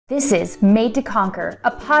This is Made to Conquer,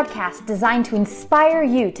 a podcast designed to inspire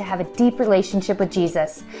you to have a deep relationship with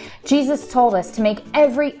Jesus. Jesus told us to make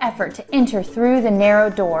every effort to enter through the narrow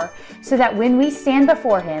door so that when we stand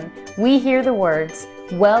before Him, we hear the words,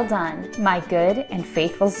 "Well done, my good and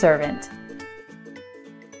faithful servant."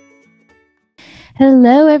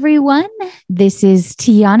 Hello, everyone. This is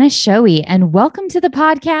Tiana Shoei, and welcome to the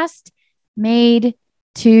podcast Made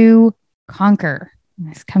to Conquer.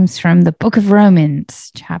 This comes from the book of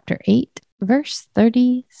Romans, chapter 8, verse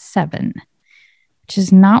 37, which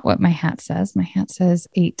is not what my hat says. My hat says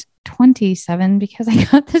 8:27 because I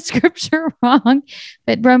got the scripture wrong,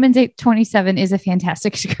 but Romans 8:27 is a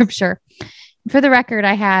fantastic scripture. For the record,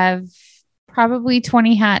 I have probably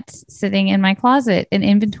 20 hats sitting in my closet in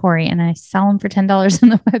inventory, and I sell them for $10 on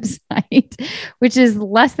the website, which is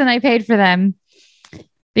less than I paid for them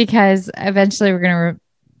because eventually we're going to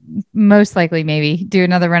most likely maybe do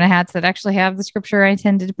another run of hats that actually have the scripture I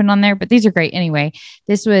intended to put on there, but these are great. Anyway,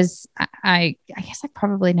 this was, I guess I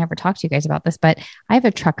probably never talked to you guys about this, but I have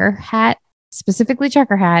a trucker hat, specifically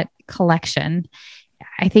trucker hat collection.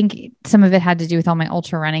 I think some of it had to do with all my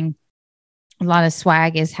ultra running. A lot of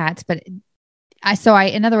swag is hats, but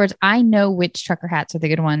in other words, I know which trucker hats are the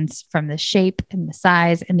good ones from the shape and the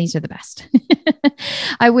size, and these are the best.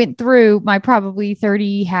 I went through my probably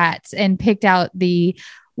 30 hats and picked out the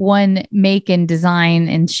one make and design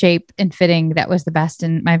and shape and fitting that was the best.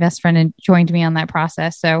 And my best friend joined me on that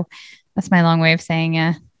process. So that's my long way of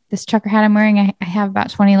saying, this trucker hat I'm wearing, I have about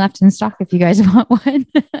 20 left in stock if you guys want one.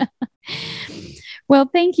 Well,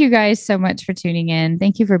 thank you guys so much for tuning in.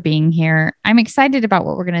 Thank you for being here. I'm excited about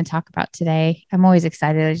what we're going to talk about today. I'm always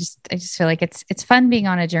excited. I just feel like it's fun being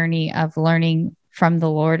on a journey of learning from the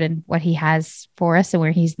Lord and what He has for us and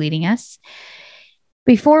where He's leading us.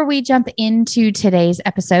 Before we jump into today's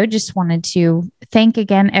episode, just wanted to thank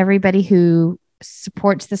again everybody who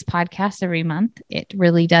supports this podcast every month. It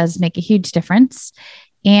really does make a huge difference.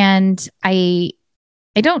 And I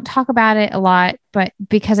don't talk about it a lot, but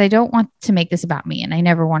because I don't want to make this about me, and I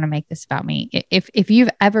never want to make this about me. If you've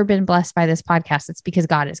ever been blessed by this podcast, it's because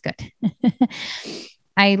God is good.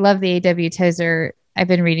 I love the A.W. Tozer. I've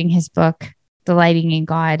been reading his book, Delighting in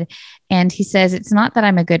God. And he says, it's not that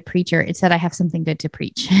I'm a good preacher, it's that I have something good to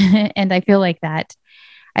preach. And I feel like that.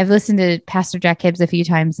 I've listened to Pastor Jack Hibbs a few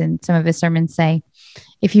times and some of his sermons say,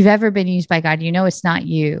 if you've ever been used by God, you know it's not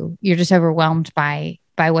you. You're just overwhelmed by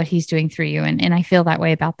what He's doing through you. And I feel that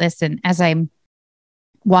way about this. And as I'm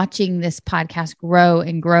watching this podcast grow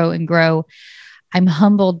and grow and grow, I'm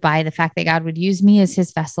humbled by the fact that God would use me as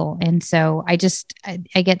His vessel. And so I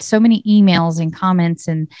get so many emails and comments,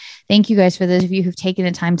 and thank you guys for those of you who've taken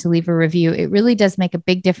the time to leave a review. It really does make a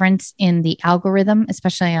big difference in the algorithm,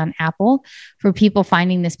 especially on Apple, for people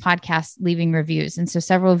finding this podcast, leaving reviews. And so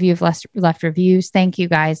several of you have left reviews. Thank you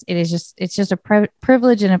guys. It's just a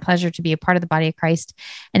privilege and a pleasure to be a part of the body of Christ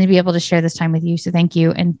and to be able to share this time with you. So thank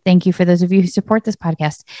you. And thank you for those of you who support this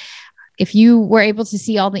podcast. If you were able to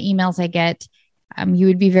see all the emails I get, you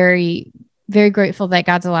would be very, very grateful that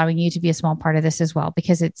God's allowing you to be a small part of this as well,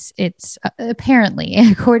 because it's apparently,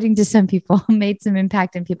 according to some people, made some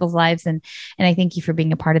impact in people's lives. And I thank you for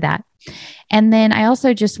being a part of that. And then I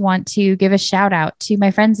also just want to give a shout out to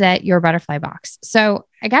my friends at Your Butterfly Box. So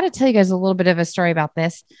I got to tell you guys a little bit of a story about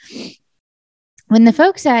this. When the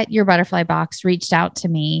folks at Your Butterfly Box reached out to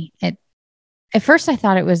me, at first I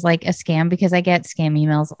thought it was like a scam, because I get scam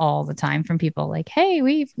emails all the time from people like, hey,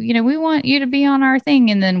 we want you to be on our thing.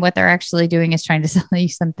 And then what they're actually doing is trying to sell you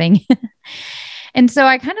something. And so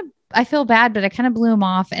I feel bad, but I kind of blew them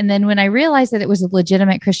off. And then when I realized that it was a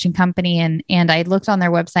legitimate Christian company and I looked on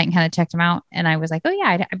their website and kind of checked them out, and I was like, oh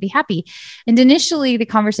yeah, I'd be happy. And initially the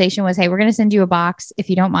conversation was, hey, we're going to send you a box. If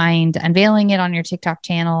you don't mind unveiling it on your TikTok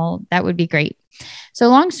channel, that would be great. So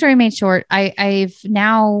long story made short, I've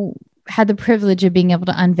now had the privilege of being able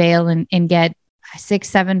to unveil and get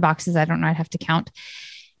 6-7 boxes. I don't know. I'd have to count.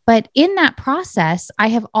 But in that process, I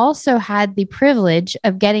have also had the privilege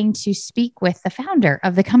of getting to speak with the founder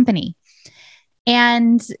of the company.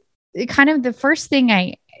 And kind of the first thing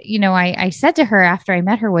I said to her after I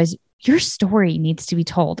met her was, your story needs to be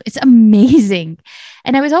told. It's amazing.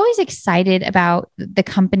 And I was always excited about the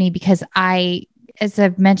company because as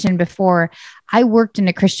I've mentioned before, I worked in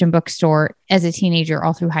a Christian bookstore as a teenager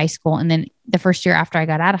all through high school. And then the first year after I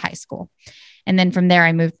got out of high school. And then from there,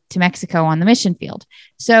 I moved to Mexico on the mission field.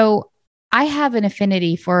 So I have an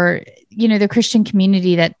affinity for, the Christian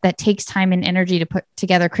community that takes time and energy to put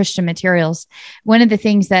together Christian materials. One of the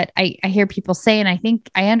things that I hear people say, and I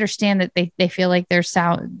think I understand that they feel like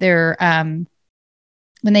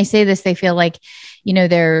when they say this, they feel like,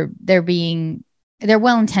 they're being they're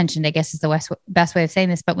well-intentioned, I guess is the best way of saying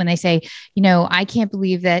this. But when they say, I can't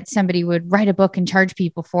believe that somebody would write a book and charge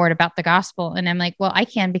people for it about the gospel. And I'm like, well, I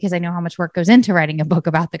can, because I know how much work goes into writing a book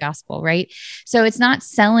about the gospel, right? So it's not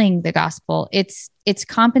selling the gospel. It's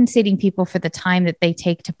compensating people for the time that they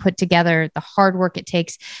take to put together the hard work it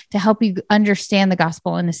takes to help you understand the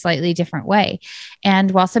gospel in a slightly different way.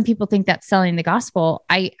 And while some people think that's selling the gospel,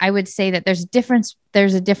 I would say that there's a difference.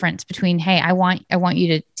 There's a difference between, hey, I want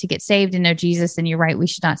you to get saved and know Jesus, and you're right, we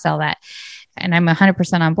should not sell that. And I'm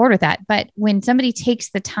 100% on board with that. But when somebody takes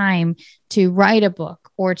the time to write a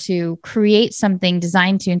book or to create something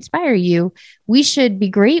designed to inspire you, we should be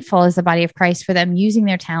grateful as the body of Christ for them using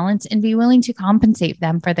their talents and be willing to compensate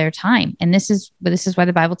them for their time. And this is why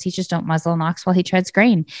the Bible teaches don't muzzle an ox while he treads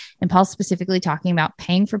grain. And Paul's specifically talking about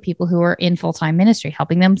paying for people who are in full-time ministry,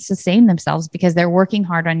 helping them sustain themselves because they're working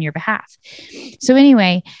hard on your behalf. So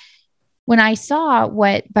anyway, when I saw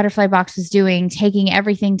what Butterfly Box was doing, taking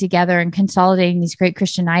everything together and consolidating these great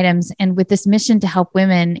Christian items, and with this mission to help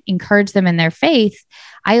women, encourage them in their faith,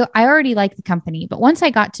 I already liked the company. But once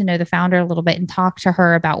I got to know the founder a little bit and talk to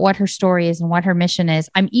her about what her story is and what her mission is,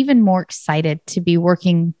 I'm even more excited to be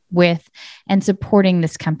working with and supporting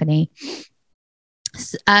this company.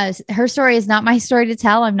 Her story is not my story to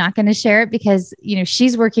tell. I'm not going to share it because,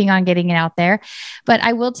 she's working on getting it out there. But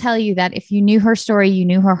I will tell you that if you knew her story, you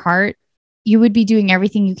knew her heart, you would be doing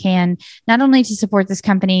everything you can, not only to support this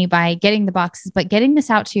company by getting the boxes, but getting this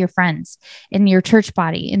out to your friends in your church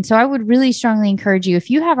body. And so I would really strongly encourage you, if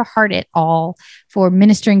you have a heart at all for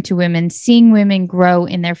ministering to women, seeing women grow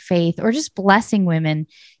in their faith, or just blessing women,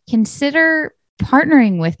 consider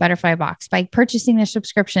partnering with Butterfly Box by purchasing their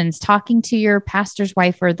subscriptions, talking to your pastor's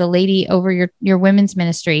wife or the lady over your women's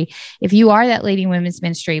ministry. If you are that lady in women's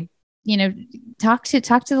ministry, talk to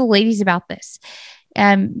the ladies about this.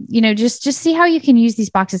 Just see how you can use these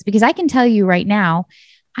boxes, because I can tell you right now,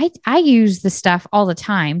 I use the stuff all the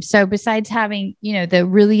time. So besides having, the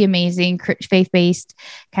really amazing faith-based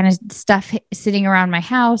kind of stuff sitting around my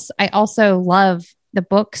house, I also love the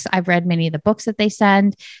books. I've read many of the books that they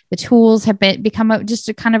send. The tools have become just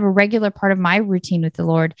a kind of a regular part of my routine with the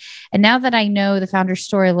Lord. And now that I know the founder's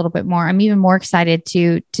story a little bit more, I'm even more excited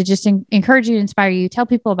to just encourage you, inspire you, tell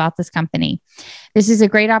people about this company. This is a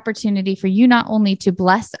great opportunity for you not only to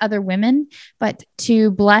bless other women, but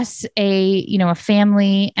to bless a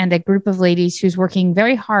family and a group of ladies who's working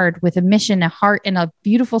very hard with a mission, a heart, and a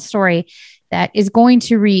beautiful story that is going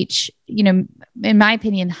to reach, in my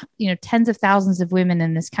opinion, tens of thousands of women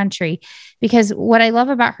in this country. Because what I love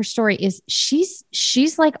about her story is she's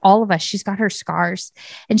like all of us. She's got her scars,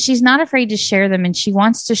 and she's not afraid to share them. And she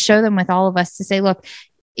wants to show them with all of us to say, look,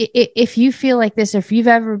 if you feel like this, or if you've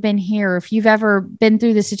ever been here, or if you've ever been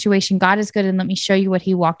through this situation, God is good, and let me show you what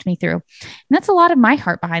he walked me through. And that's a lot of my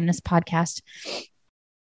heart behind this podcast.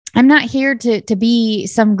 I'm not here to be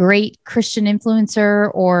some great Christian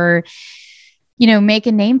influencer or make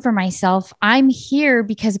a name for myself. I'm here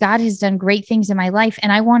because God has done great things in my life,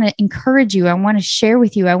 and I want to encourage you. I want to share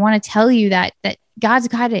with you. I want to tell you that God's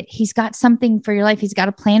got it. He's got something for your life. He's got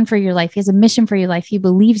a plan for your life. He has a mission for your life. He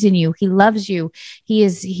believes in you. He loves you. He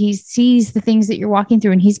sees the things that you're walking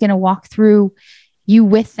through, and he's going to walk through you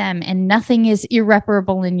with them, and nothing is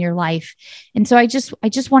irreparable in your life. And so I just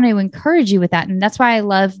want to encourage you with that. And that's why I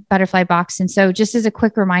love Butterfly Box. And so just as a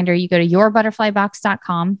quick reminder, you go to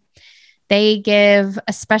yourbutterflybox.com. They give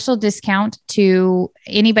a special discount to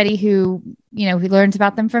anybody who learns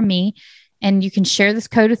about them from me. And you can share this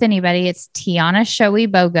code with anybody. It's Tiana Shoei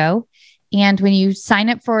BOGO. And when you sign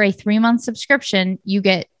up for a 3-month subscription, you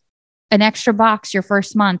get an extra box your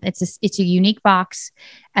first month. It's a unique box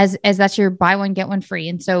as that's your buy one, get one free.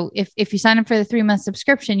 And so if you sign up for the 3-month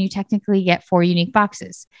subscription, you technically get 4 unique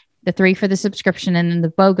boxes. The 3 for the subscription, and then the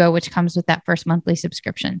BOGO, which comes with that first monthly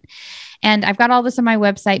subscription. And I've got all this on my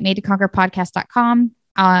website, madetoconquerpodcast.com.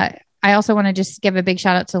 I also want to just give a big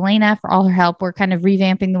shout out to Lena for all her help. We're kind of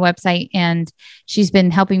revamping the website, and she's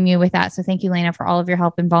been helping me with that. So thank you, Lena, for all of your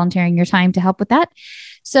help and volunteering your time to help with that.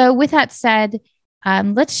 So with that said,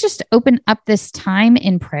 let's just open up this time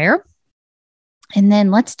in prayer. And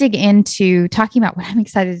then let's dig into talking about what I'm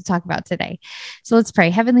excited to talk about today. So let's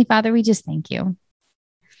pray. Heavenly Father, we just thank you.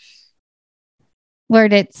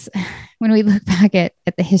 Lord, it's when we look back at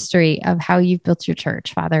the history of how you've built your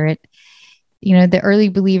church, Father, the early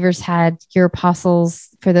believers had your apostles,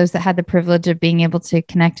 for those that had the privilege of being able to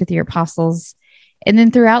connect with your apostles. And then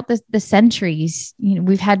throughout the centuries,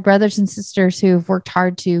 we've had brothers and sisters who've worked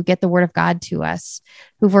hard to get the word of God to us,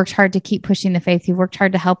 who've worked hard to keep pushing the faith, who've worked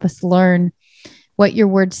hard to help us learn what your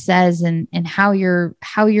word says and how you're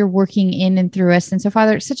working in and through us. And so,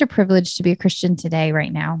 Father, it's such a privilege to be a Christian today,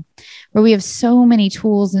 right now, where we have so many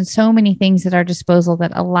tools and so many things at our disposal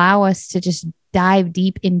that allow us to just dive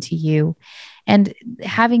deep into you. And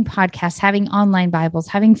having podcasts, having online Bibles,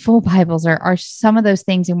 having full Bibles are some of those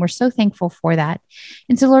things. And we're so thankful for that.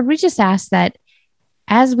 And so, Lord, we just ask that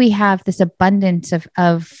as we have this abundance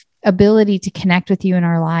of ability to connect with you in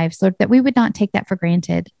our lives, Lord, that we would not take that for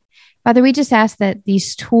granted. Father, we just ask that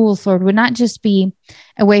these tools, Lord, would not just be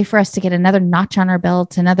a way for us to get another notch on our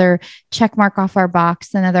belt, another check mark off our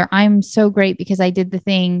box, another I'm so great because I did the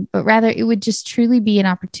thing, but rather it would just truly be an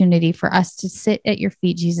opportunity for us to sit at your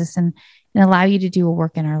feet, Jesus, and allow you to do a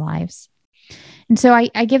work in our lives. And so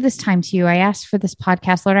I give this time to you. I ask for this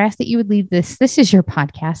podcast, Lord. I ask that you would lead this. This is your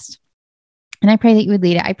podcast. And I pray that you would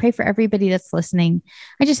lead it. I pray for everybody that's listening.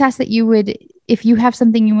 I just ask that you would, if you have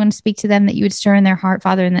something you want to speak to them, that you would stir in their heart,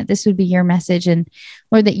 Father, and that this would be your message. And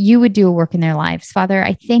Lord, that you would do a work in their lives. Father,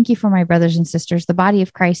 I thank you for my brothers and sisters, the body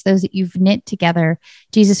of Christ, those that you've knit together,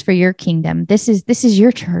 Jesus, for your kingdom. This is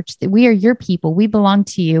your church, that we are your people. We belong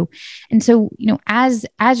to you. And so, as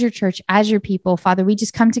your church, as your people, Father, we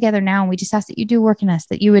just come together now and we just ask that you do work in us,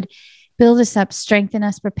 that you would build us up, strengthen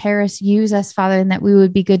us, prepare us, use us, Father, and that we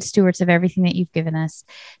would be good stewards of everything that you've given us.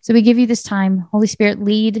 So we give you this time. Holy Spirit,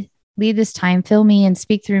 lead this time, fill me and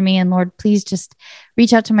speak through me. And Lord, please just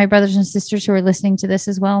reach out to my brothers and sisters who are listening to this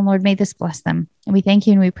as well. And Lord, may this bless them. And we thank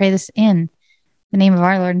you and we pray this in the name of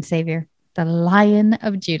our Lord and Savior, the Lion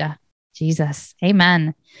of Judah, Jesus.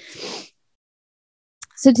 Amen.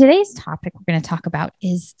 So today's topic we're going to talk about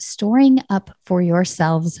is storing up for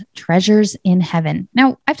yourselves treasures in heaven.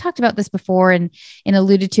 Now, I've talked about this before and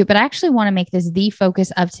alluded to it, but I actually want to make this the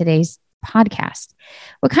focus of today's podcast.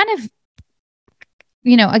 What kind of,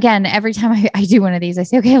 again, every time I do one of these, I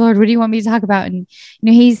say, okay, Lord, what do you want me to talk about? And,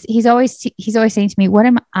 he's always saying to me, what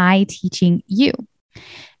am I teaching you?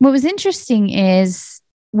 What was interesting is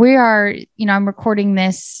we are, I'm recording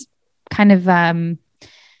this kind of,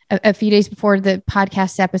 a few days before the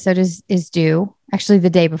podcast episode is due. Actually, the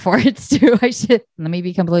day before it's due. Let me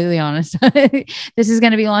be completely honest. This is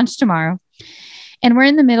going to be launched tomorrow. And we're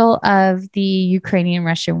in the middle of the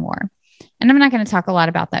Ukrainian-Russian war. And I'm not going to talk a lot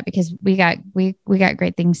about that because we got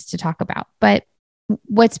great things to talk about. But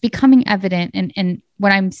what's becoming evident and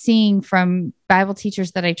what I'm seeing from Bible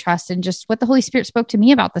teachers that I trust and just what the Holy Spirit spoke to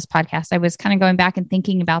me about this podcast, I was kind of going back and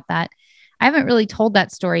thinking about that. I haven't really told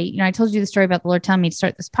that story. I told you the story about the Lord telling me to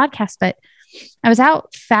start this podcast, but I was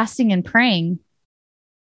out fasting and praying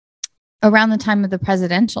around the time of the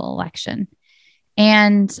presidential election.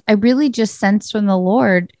 And I really just sensed from the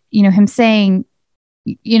Lord, him saying,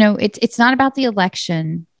 it's not about the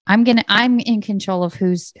election. I'm in control of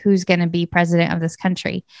who's going to be president of this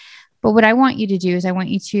country. But what I want you to do is I want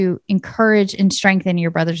you to encourage and strengthen your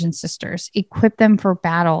brothers and sisters, equip them for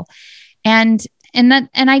battle. And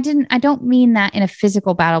I don't mean that in a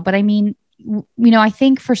physical battle, but I mean, I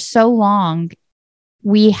think for so long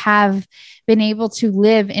we have been able to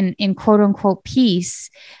live in quote unquote peace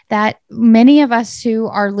that many of us who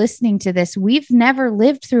are listening to this, we've never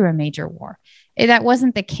lived through a major war. That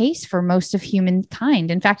wasn't the case for most of humankind.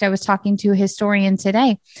 In fact, I was talking to a historian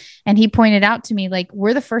today, and he pointed out to me,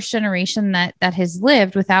 we're the first generation that has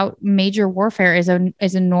lived without major warfare as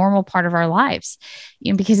a normal part of our lives,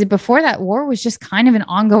 because before that, war was just kind of an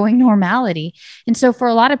ongoing normality. And so for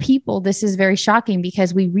a lot of people, this is very shocking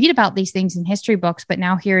because we read about these things in history books, but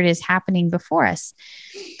now here it is happening before us.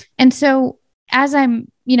 And so as I'm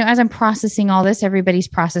processing all this, everybody's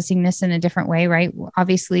processing this in a different way, right?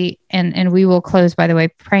 Obviously, and we will close, by the way,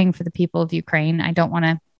 praying for the people of Ukraine. I don't want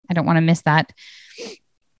to miss that.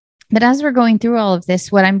 But as we're going through all of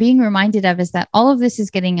this, what I'm being reminded of is that all of this is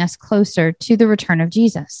getting us closer to the return of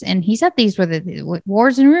Jesus. And he said these were the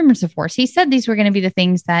wars and rumors of wars. He said these were going to be the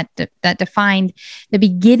things that defined the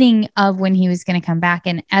beginning of when he was going to come back.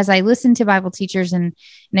 And as I listened to Bible teachers and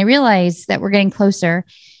I realized that we're getting closer,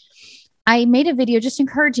 I made a video just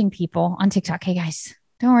encouraging people on TikTok. Hey guys,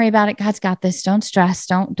 don't worry about it. God's got this. Don't stress.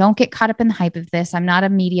 Don't get caught up in the hype of this. I'm not a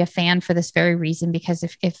media fan for this very reason, because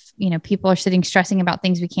if people are sitting stressing about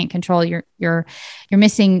things we can't control, you're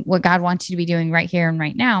missing what God wants you to be doing right here and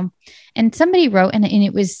right now. And somebody wrote, and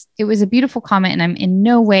it was a beautiful comment, and I'm in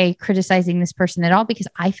no way criticizing this person at all, because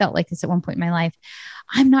I felt like this at one point in my life.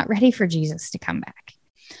 I'm not ready for Jesus to come back.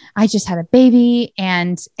 I just had a baby,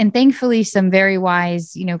 and thankfully some very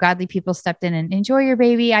wise, godly people stepped in and enjoy your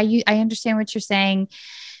baby. I understand what you're saying,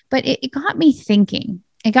 but it got me thinking.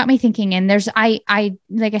 It got me thinking. And I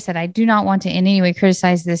like I said, I do not want to in any way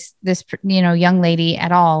criticize this young lady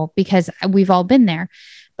at all, because we've all been there.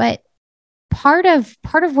 But part of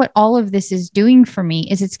what all of this is doing for me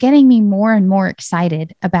is it's getting me more and more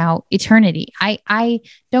excited about eternity. I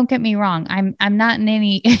don't get me wrong. I'm not in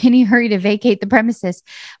any hurry to vacate the premises,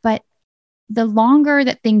 but the longer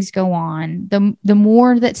that things go on, the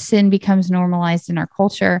more that sin becomes normalized in our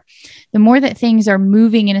culture, the more that things are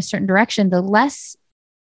moving in a certain direction, the less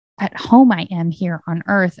at home I am here on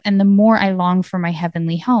earth, and the more I long for my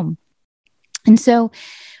heavenly home. And so,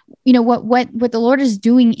 what the Lord is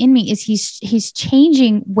doing in me is he's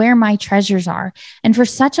changing where my treasures are. And for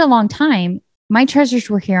such a long time, my treasures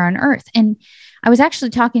were here on earth. And I was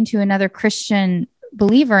actually talking to another Christian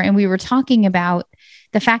believer, and we were talking about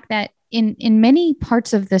the fact that in many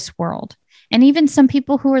parts of this world, and even some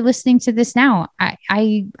people who are listening to this now,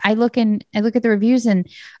 I look at the reviews I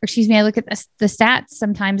look at the stats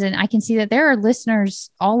sometimes, and I can see that there are listeners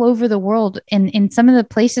all over the world in some of the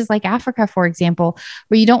places like Africa, for example,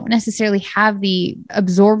 where you don't necessarily have the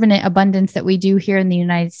absorbent abundance that we do here in the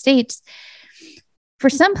United States. For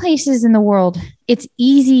some places in the world, it's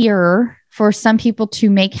easier for some people to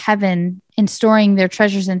make heaven and storing their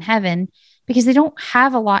treasures in heaven because they don't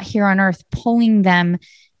have a lot here on earth pulling them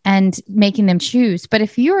and making them choose. But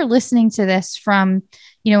if you're listening to this from,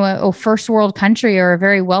 a first world country or a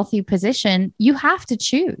very wealthy position, you have to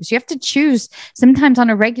choose. You have to choose sometimes on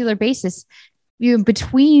a regular basis,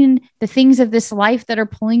 between the things of this life that are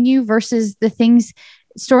pulling you versus the things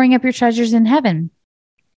storing up your treasures in heaven.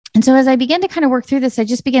 And so as I began to kind of work through this, I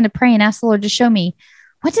just began to pray and ask the Lord to show me,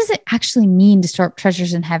 what does it actually mean to store up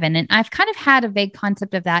treasures in heaven? And I've kind of had a vague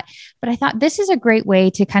concept of that, but I thought this is a great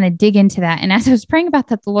way to kind of dig into that. And as I was praying about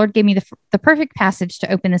that, the Lord gave me the perfect passage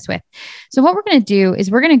to open this with. So what we're going to do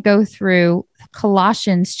is we're going to go through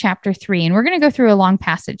Colossians chapter 3, and we're going to go through a long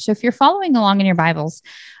passage. So if you're following along in your Bibles,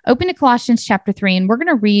 open to Colossians chapter 3, and we're going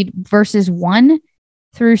to read verses 1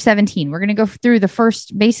 through 17. We're going to go through the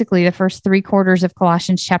first 3 quarters of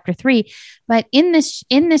Colossians chapter 3. But in this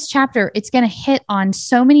chapter, it's going to hit on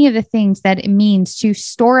so many of the things that it means to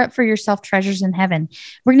store up for yourself treasures in heaven.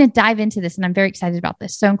 We're going to dive into this, and I'm very excited about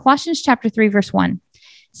this. So in Colossians chapter 3, verse 1,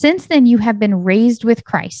 since then you have been raised with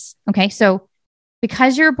Christ. Okay, so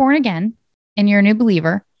because you're born again and you're a new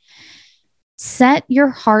believer, set your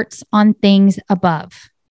hearts on things above,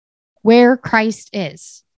 where Christ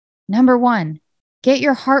is. Number one, get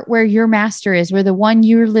your heart where your master is, where the one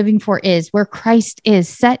you're living for is, where Christ is.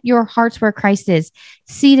 Set your hearts where Christ is,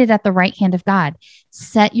 seated at the right hand of God.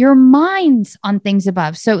 Set your minds on things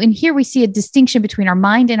above. So in here, we see a distinction between our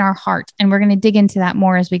mind and our heart, and we're going to dig into that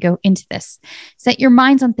more as we go into this. Set your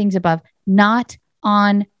minds on things above, not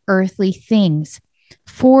on earthly things,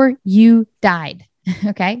 for you died.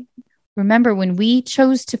 Okay? Remember, when we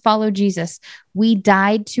chose to follow Jesus, we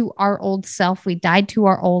died to our old self. We died to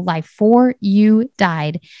our old life. For you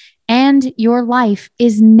died, and your life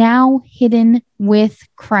is now hidden with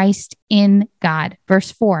Christ in God.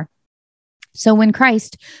 Verse 4. So when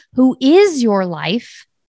Christ, who is your life,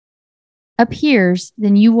 appears,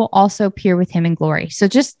 then you will also appear with him in glory. So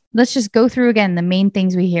let's just go through again the main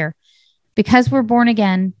things we hear. Because we're born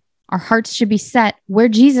again, our hearts should be set where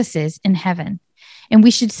Jesus is in heaven. And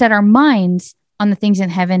we should set our minds on the things in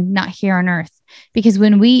heaven, not here on earth. Because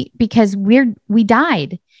we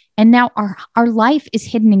died, and now our life is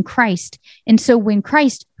hidden in Christ. And so when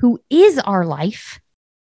Christ, who is our life,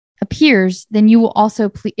 appears, then you will also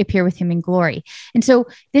appear with him in glory. And so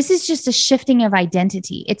this is just a shifting of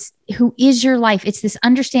identity. It's who is your life. It's this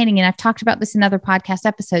understanding. And I've talked about this in other podcast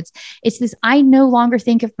episodes. It's this, I no longer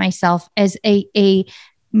think of myself as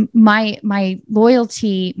my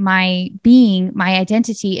loyalty, my being, my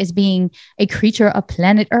identity as being a creature of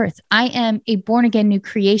planet Earth. I am a born again new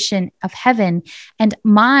creation of heaven, and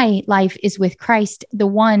my life is with Christ, the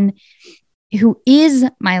one who is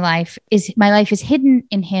my life is hidden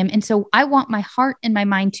in him. And so I want my heart and my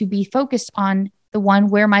mind to be focused on the one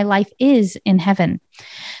where my life is in heaven.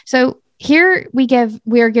 So here we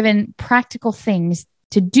are given practical things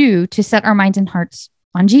to do to set our minds and hearts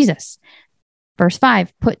on Jesus. Verse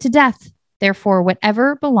 5, put to death, therefore,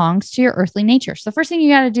 whatever belongs to your earthly nature. So the first thing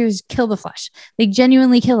you got to do is kill the flesh. Like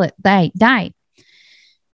genuinely kill it, die.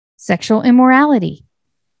 Sexual immorality.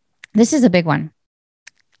 This is a big one.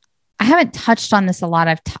 I haven't touched on this a lot.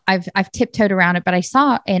 I've tiptoed around it, but I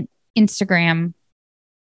saw an Instagram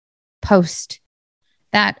post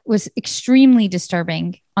that was extremely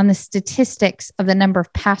disturbing on the statistics of the number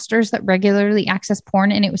of pastors that regularly access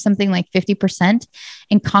porn. And it was something like 50%,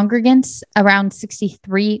 and congregants around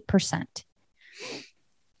 63%.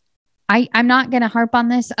 I'm not going to harp on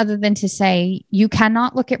this other than to say you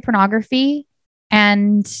cannot look at pornography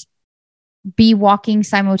and be walking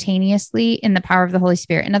simultaneously in the power of the Holy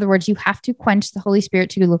Spirit. In other words, you have to quench the Holy Spirit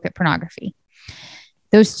to look at pornography.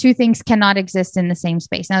 Those two things cannot exist in the same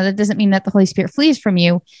space. Now, that doesn't mean that the Holy Spirit flees from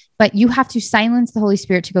you, but you have to silence the Holy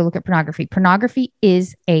Spirit to go look at pornography. Pornography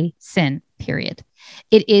is a sin, period.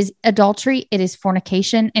 It is adultery, it is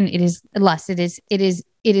fornication, and it is lust. It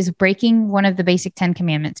is breaking one of the basic 10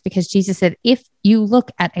 commandments, because Jesus said, if you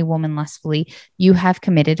look at a woman lustfully, you have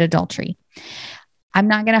committed adultery. I'm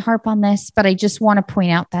not going to harp on this, but I just want to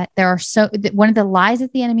point out that one of the lies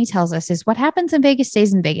that the enemy tells us is what happens in Vegas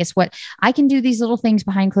stays in Vegas. What I can do these little things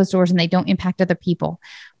behind closed doors and they don't impact other people.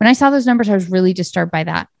 When I saw those numbers, I was really disturbed by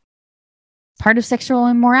that. Part of sexual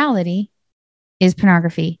immorality is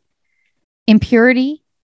pornography. Impurity,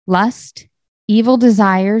 lust, evil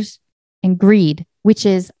desires, and greed, which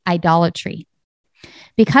is idolatry.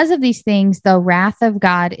 Because of these things, the wrath of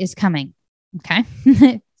God is coming.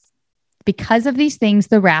 Okay. Because of these things,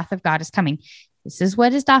 the wrath of God is coming. This is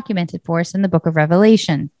what is documented for us in the book of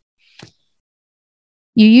Revelation.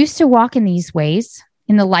 You used to walk in these ways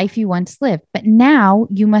in the life you once lived, but now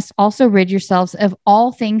you must also rid yourselves of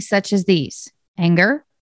all things such as these: anger,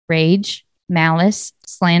 rage, malice,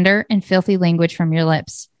 slander, and filthy language from your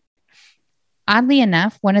lips. Oddly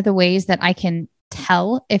enough, one of the ways that I can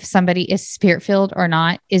tell if somebody is spirit-filled or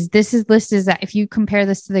not is listed that if you compare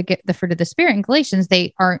this to the fruit of the Spirit in Galatians,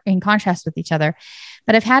 they are in contrast with each other.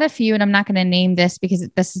 But I've had a few, and I'm not going to name this because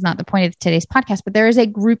this is not the point of today's podcast, but there is a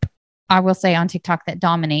group, I will say, on TikTok that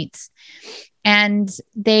dominates. And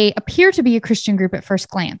they appear to be a Christian group at first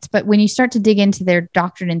glance, but when you start to dig into their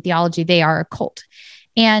doctrine and theology, they are a cult.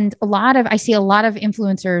 And I see a lot of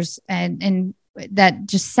influencers and that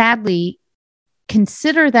just sadly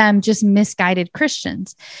consider them just misguided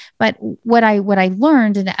Christians. But what I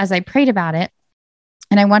learned, and as I prayed about it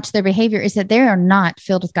and I watched their behavior, is that they are not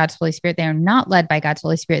filled with God's Holy Spirit. They are not led by God's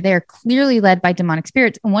Holy Spirit. They are clearly led by demonic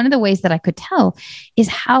spirits. And one of the ways that I could tell is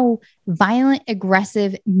how violent,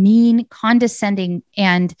 aggressive, mean, condescending,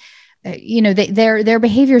 and their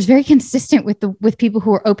behavior is very consistent with people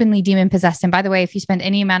who are openly demon possessed. And by the way, if you spend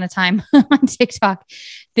any amount of time on TikTok,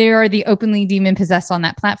 they are the openly demon possessed on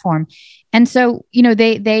that platform. And so,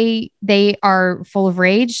 they are full of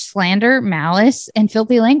rage, slander, malice, and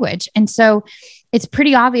filthy language. And so it's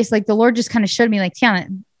pretty obvious, like the Lord just kind of showed me, like, Tiana,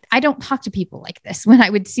 I don't talk to people like this, when I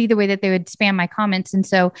would see the way that they would spam my comments. And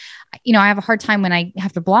so, I have a hard time when I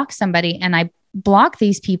have to block somebody, and I block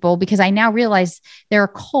these people because I now realize they're a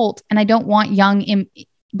cult and I don't want young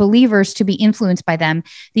believers to be influenced by them.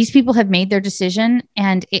 These people have made their decision,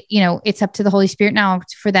 and it's up to the Holy Spirit now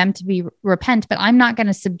for them to repent, but I'm not going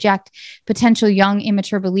to subject potential young,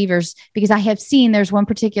 immature believers, because I have seen there's one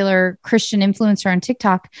particular Christian influencer on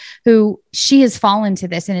TikTok who she has fallen to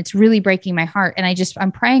this, and it's really breaking my heart. And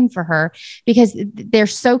I'm praying for her, because they're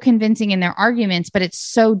so convincing in their arguments, but it's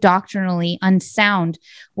so doctrinally unsound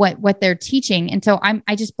what they're teaching. And so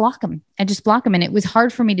I just block them. And it was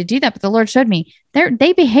hard for me to do that, but the Lord showed me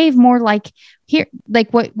they behave more like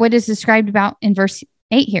what is described about in verse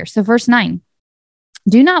 8 here. So verse 9,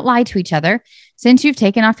 do not lie to each other, since you've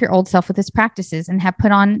taken off your old self with its practices and have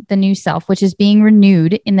put on the new self, which is being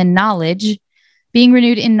renewed in knowledge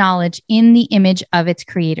in the image of its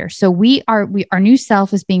creator. So our new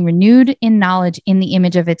self is being renewed in knowledge in the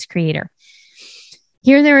image of its creator.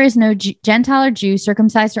 Here there is no Gentile or Jew,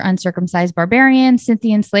 circumcised or uncircumcised, barbarian,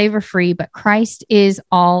 Scythian, slave or free, but Christ is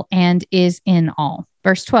all and is in all.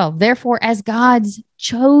 Verse 12, therefore, as God's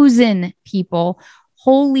chosen people,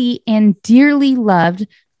 holy and dearly loved,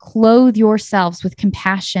 clothe yourselves with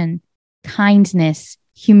compassion, kindness,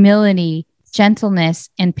 humility, gentleness,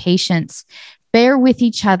 and patience. Bear with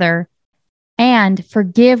each other and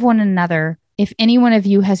forgive one another if any one of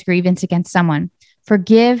you has grievance against someone.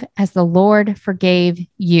 Forgive as the Lord forgave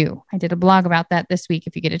you. I did a blog about that this week,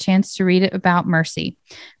 if you get a chance to read it, about mercy.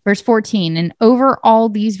 Verse 14, and over all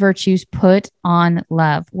these virtues, put on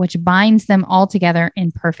love, which binds them all together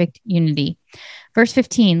in perfect unity. Verse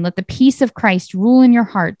 15, let the peace of Christ rule in your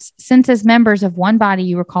hearts, since as members of one body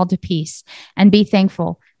you were called to peace, and be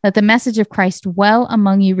thankful. Let the message of Christ dwell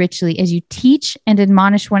among you richly as you teach and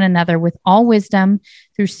admonish one another with all wisdom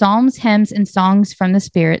through psalms, hymns, and songs from the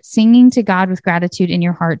Spirit, singing to God with gratitude in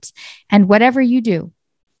your hearts. And whatever you do,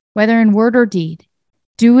 whether in word or deed,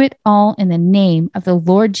 do it all in the name of the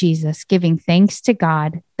Lord Jesus, giving thanks to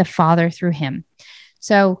God the Father through him.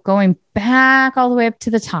 So going back all the way up to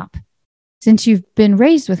the top, since you've been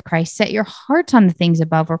raised with Christ, set your heart on the things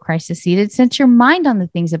above where Christ is seated. Set your mind on the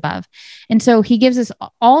things above. And so he gives us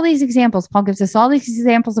all these examples. Paul gives us all these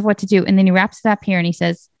examples of what to do. And then he wraps it up here and he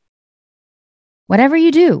says, whatever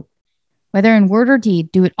you do, whether in word or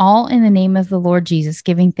deed, do it all in the name of the Lord Jesus,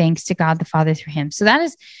 giving thanks to God the Father through him. So that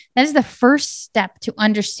is the first step to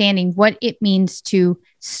understanding what it means to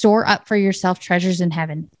store up for yourself treasures in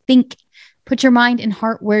heaven. Think, put your mind and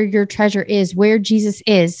heart where your treasure is, where Jesus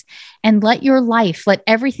is, and let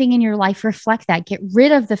everything in your life reflect that. Get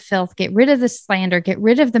rid of the filth, get rid of the slander, get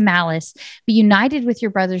rid of the malice, be united with your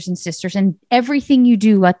brothers and sisters, and everything you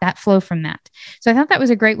do, let that flow from that. So I thought that was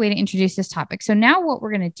a great way to introduce this topic. So now what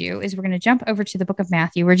we're going to do is we're going to jump over to the book of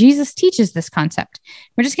Matthew, where Jesus teaches this concept.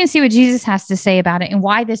 We're just going to see what Jesus has to say about it and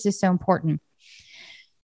why this is so important.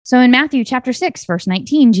 So in Matthew chapter 6, verse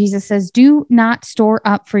 19, Jesus says, do not store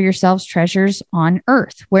up for yourselves treasures on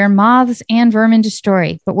earth, where moths and vermin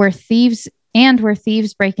destroy, but where thieves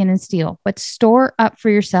break in and steal. But store up for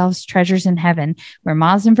yourselves treasures in heaven, where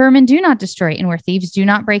moths and vermin do not destroy, and where thieves do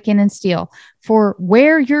not break in and steal. For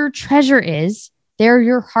where your treasure is, there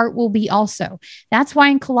your heart will be also. That's why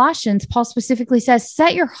in Colossians, Paul specifically says,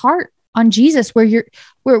 set your heart on Jesus, where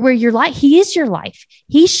your life, he is your life.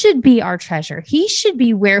 He should be our treasure. He should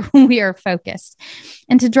be where we are focused.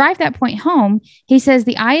 And to drive that point home, he says,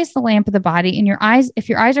 the eye is the lamp of the body, and if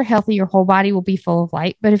your eyes are healthy, your whole body will be full of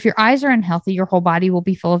light. But if your eyes are unhealthy, your whole body will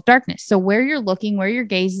be full of darkness. So where you're looking, where your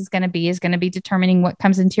gaze is going to be determining what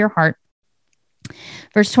comes into your heart.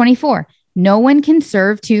 Verse 24, no one can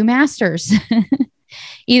serve two masters.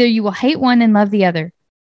 Either you will hate one and love the other.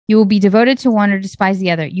 You will be devoted to one or despise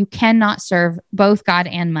the other. You cannot serve both God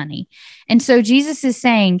and money. And so Jesus is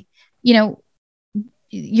saying,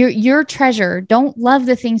 your treasure, don't love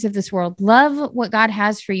the things of this world. Love what God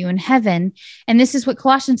has for you in heaven. And this is what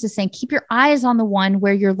Colossians is saying. Keep your eyes on the one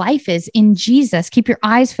where your life is in Jesus. Keep your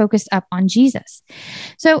eyes focused up on Jesus.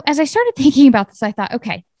 So as I started thinking about this, I thought,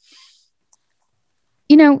 okay,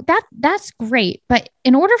 that's great. But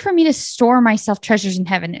in order for me to store myself treasures in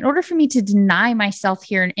heaven, in order for me to deny myself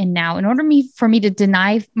here and now, in order for me to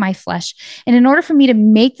deny my flesh, and in order for me to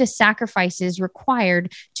make the sacrifices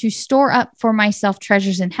required to store up for myself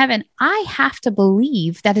treasures in heaven, I have to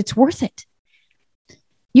believe that it's worth it.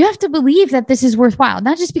 You have to believe that this is worthwhile,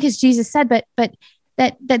 not just because Jesus said, but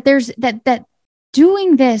that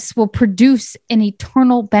doing this will produce an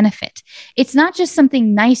eternal benefit. It's not just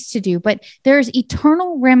something nice to do, but there's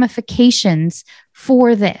eternal ramifications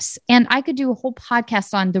for this. And I could do a whole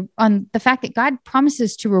podcast on the fact that God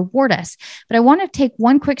promises to reward us. But I want to take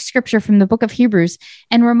one quick scripture from the book of Hebrews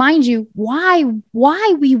and remind you why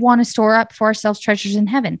we want to store up for ourselves treasures in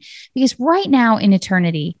heaven. Because right now in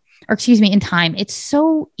in time, it's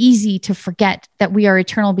so easy to forget that we are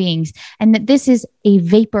eternal beings and that this is a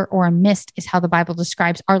vapor or a mist is how the Bible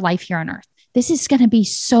describes our life here on earth. This is going to be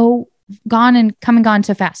so gone and come and gone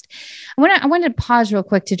so fast. I want to pause real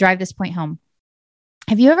quick to drive this point home.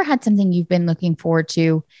 Have you ever had something you've been looking forward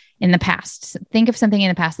to in the past? Think of something in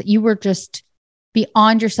the past that you were just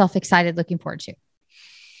beyond yourself excited looking forward to.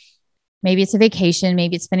 Maybe it's a vacation.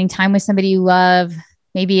 Maybe it's spending time with somebody you love.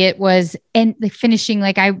 Maybe it was finishing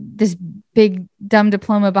this big dumb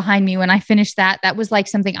diploma behind me. When I finished that was like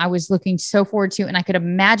something I was looking so forward to. And I could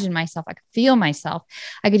imagine myself, I could feel myself,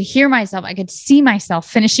 I could hear myself, I could see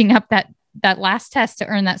myself finishing up that last test to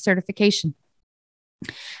earn that certification.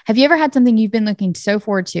 Have you ever had something you've been looking so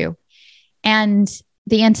forward to and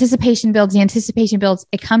the anticipation builds,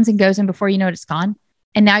 it comes and goes, and before you know it, it's gone.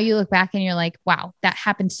 And now you look back and you're like, wow, that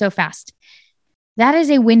happened so fast. That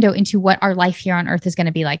is a window into what our life here on earth is going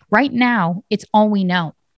to be like. Right now, it's all we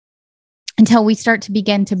know. Until we start to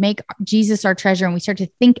begin to make Jesus our treasure and we start to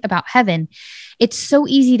think about heaven, it's so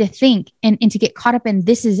easy to think and to get caught up in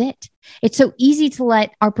this is it. It's so easy to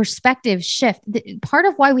let our perspective shift. Part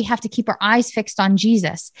of why we have to keep our eyes fixed on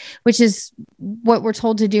Jesus, which is what we're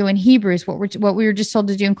told to do in Hebrews, what we were just told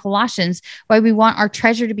to do in Colossians, why we want our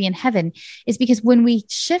treasure to be in heaven, is because when we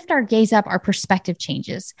shift our gaze up, our perspective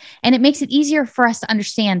changes. And it makes it easier for us to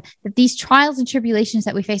understand that these trials and tribulations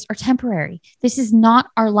that we face are temporary. This is not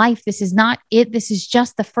our life. This is not it. This is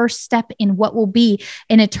just the first step in what will be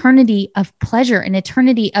an eternity of pleasure, an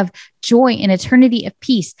eternity of joy, an eternity of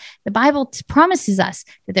peace. The Bible promises us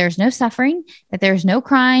that there is no suffering, that there is no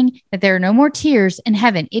crying, that there are no more tears in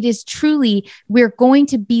heaven. It is truly, we're going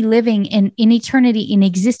to be living in eternity, in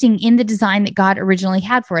existing in the design that God originally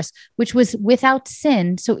had for us, which was without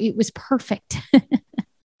sin. So it was perfect.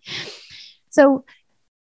 So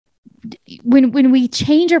when we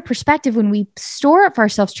change our perspective, when we store up for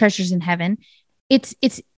ourselves treasures in heaven,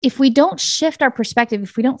 it's if we don't shift our perspective,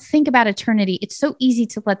 if we don't think about eternity, it's so easy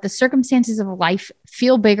to let the circumstances of life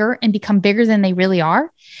feel bigger and become bigger than they really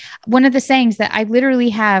are. One of the sayings that I literally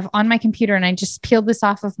have on my computer, and I just peeled this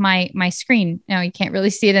off of my screen. Now you can't really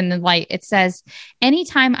see it in the light. It says,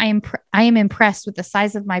 anytime I am impressed with the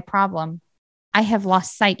size of my problem, I have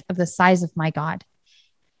lost sight of the size of my God.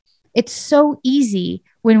 It's so easy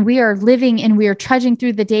when we are living and we are trudging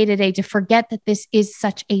through the day-to-day to forget that this is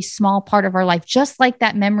such a small part of our life. Just like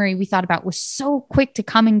that memory we thought about was so quick to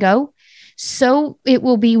come and go, so it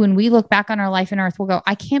will be when we look back on our life on earth, we'll go,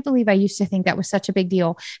 I can't believe I used to think that was such a big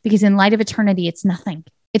deal, because in light of eternity, it's nothing.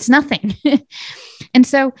 It's nothing. And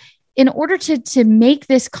so in order to make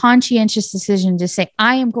this conscientious decision to say,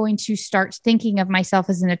 I am going to start thinking of myself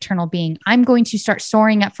as an eternal being. I'm going to start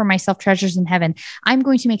storing up for myself treasures in heaven. I'm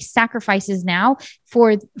going to make sacrifices now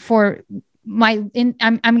for I'm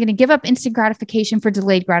going to give up instant gratification for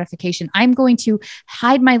delayed gratification. I'm going to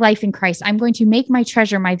hide my life in Christ. I'm going to make my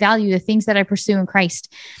treasure, my value, the things that I pursue in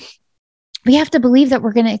Christ. We have to believe that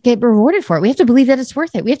we're going to get rewarded for it. We have to believe that it's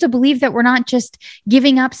worth it. We have to believe that we're not just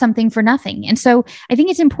giving up something for nothing. And so I think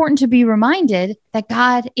it's important to be reminded that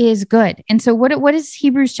God is good. And so what does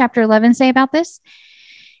Hebrews chapter 11 say about this?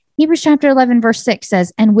 Hebrews chapter 11, verse 6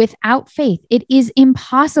 says, and without faith, it is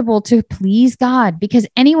impossible to please God, because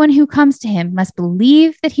anyone who comes to him must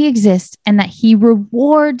believe that he exists and that he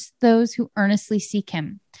rewards those who earnestly seek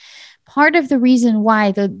him. Part of the reason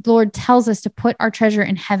why the Lord tells us to put our treasure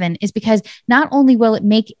in heaven is because not only will it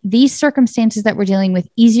make these circumstances that we're dealing with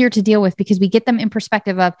easier to deal with, because we get them in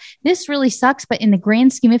perspective of this really sucks, but in the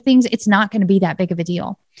grand scheme of things, it's not going to be that big of a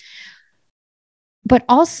deal. But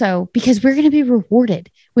also because we're going to be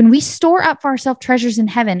rewarded. When we store up for ourselves treasures in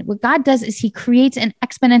heaven, what God does is he creates an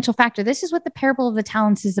exponential factor. This is what the parable of the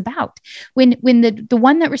talents is about. When the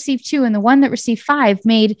one that received 2 and the one that received 5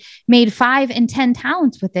 made 5 and 10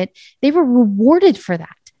 talents with it, they were rewarded for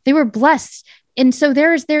that. They were blessed. And so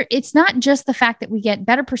it's not just the fact that we get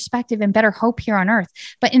better perspective and better hope here on earth,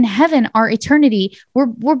 but in heaven, our eternity,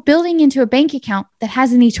 we're building into a bank account that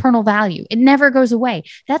has an eternal value. It never goes away.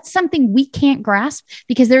 That's something we can't grasp,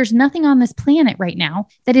 because there's nothing on this planet right now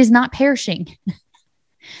that is not perishing.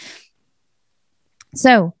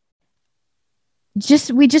 So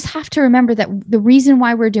we just have to remember that the reason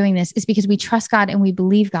why we're doing this is because we trust God and we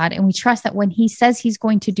believe God, and we trust that when he says he's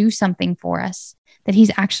going to do something for us, that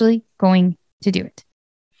he's actually going to do it.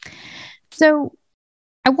 So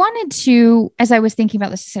I wanted to, as I was thinking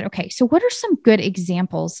about this, I said, okay, so what are some good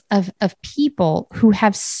examples of people who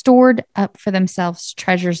have stored up for themselves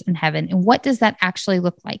treasures in heaven? And what does that actually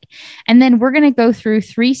look like? And then we're going to go through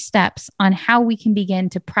 3 steps on how we can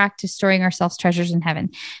begin to practice storing ourselves treasures in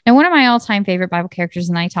heaven. Now, one of my all-time favorite Bible characters,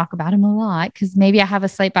 and I talk about him a lot because maybe I have a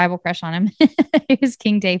slight Bible crush on him, is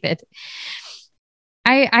King David.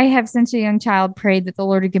 I have since a young child prayed that the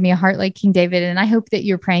Lord would give me a heart like King David. And I hope that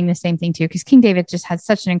you're praying the same thing too, because King David just had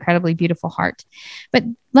such an incredibly beautiful heart. But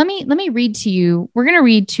let me read to you. We're going to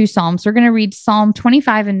read 2 Psalms. We're going to read Psalm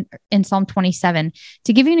 25 and Psalm 27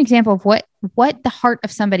 to give you an example of what the heart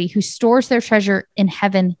of somebody who stores their treasure in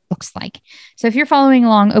heaven looks like. So if you're following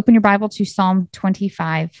along, open your Bible to Psalm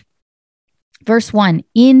 25. Verse 1,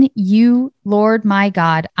 in you, Lord my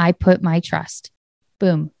God, I put my trust.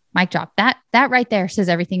 Boom. Mic drop. That right there says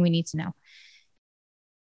everything we need to know.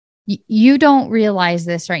 You don't realize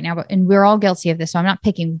this right now, and we're all guilty of this. So I'm not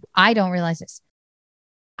picking. I don't realize this.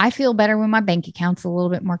 I feel better when my bank account's a little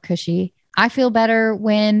bit more cushy. I feel better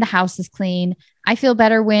when the house is clean. I feel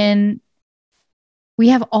better when we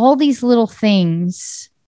have all these little things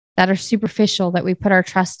that are superficial that we put our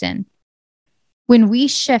trust in. When we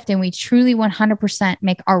shift and we truly 100%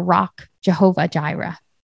 make our rock Jehovah Jireh,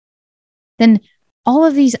 then all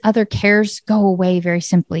of these other cares go away very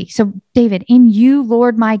simply. So David, in you,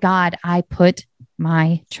 Lord my God, I put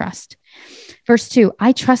my trust. Verse 2,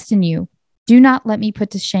 I trust in you. Do not let me be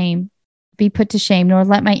put to shame, nor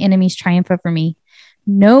let my enemies triumph over me.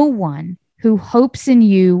 No one who hopes in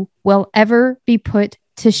you will ever be put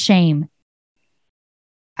to shame.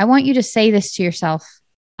 I want you to say this to yourself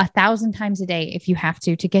 1,000 times a day if you have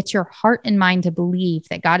to get your heart and mind to believe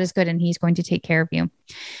that God is good and he's going to take care of you.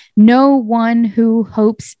 No one who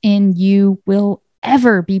hopes in you will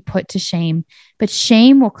ever be put to shame, but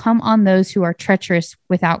shame will come on those who are treacherous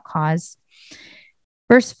without cause.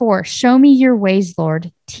 Verse 4, show me your ways,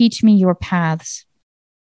 Lord. Teach me your paths.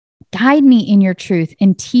 Guide me in your truth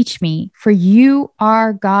and teach me, for you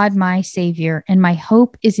are God, my Savior, and my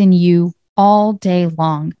hope is in you all day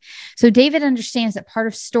long. So David understands that part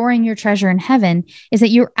of storing your treasure in heaven is that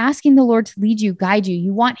you're asking the Lord to lead you, guide you.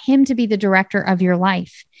 You want him to be the director of your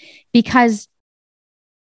life, because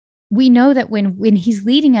we know that when he's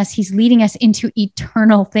leading us into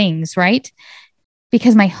eternal things, right?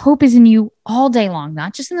 Because my hope is in you all day long,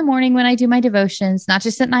 not just in the morning when I do my devotions, not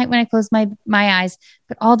just at night when I close my eyes,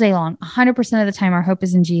 but all day long. 100% of the time, our hope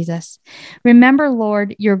is in Jesus. Remember,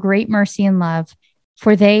 Lord, your great mercy and love,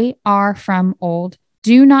 for they are from old.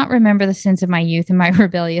 Do not remember the sins of my youth and my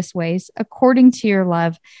rebellious ways. According to your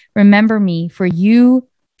love, remember me, for you,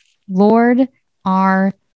 Lord,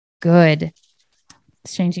 are good.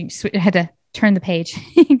 It's changing. I had to turn the page.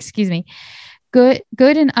 Excuse me. Good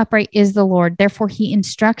and upright is the Lord. Therefore, he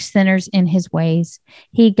instructs sinners in his ways.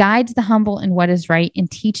 He guides the humble in what is right and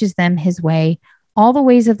teaches them his way. All the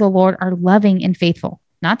ways of the Lord are loving and faithful.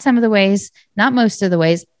 Not some of the ways, not most of the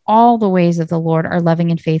ways. All the ways of the Lord are loving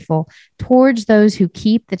and faithful towards those who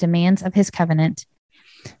keep the demands of his covenant.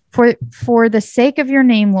 For the sake of your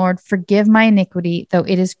name, Lord, forgive my iniquity, though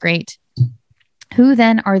it is great. Who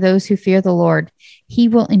then are those who fear the Lord? He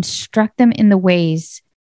will instruct them in the ways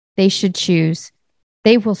they should choose.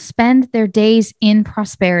 They will spend their days in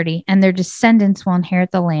prosperity, and their descendants will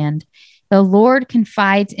inherit the land. The Lord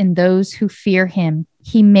confides in those who fear him.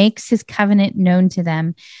 He makes his covenant known to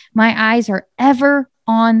them. My eyes are ever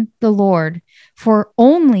on the Lord, for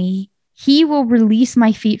only he will release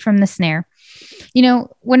my feet from the snare. You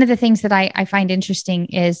know, one of the things that I find interesting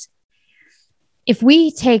is if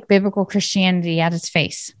we take biblical Christianity at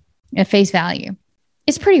face value,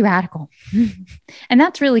 it's pretty radical. And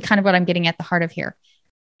that's really kind of what I'm getting at the heart of here.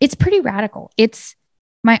 It's pretty radical. It's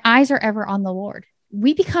my eyes are ever on the Lord.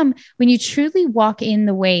 We become, when you truly walk in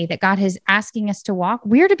the way that God is asking us to walk,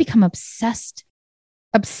 we're to become obsessed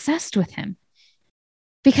with him.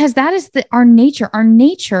 Because that is our nature. Our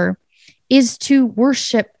nature is to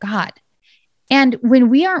worship God. And when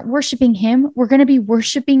we aren't worshiping him, we're going to be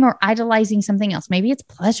worshiping or idolizing something else. Maybe it's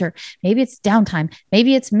pleasure. Maybe it's downtime.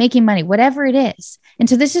 Maybe it's making money, whatever it is. And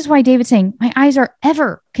so this is why David's saying, my eyes are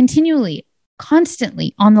ever, continually,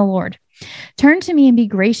 constantly on the Lord. Turn to me and be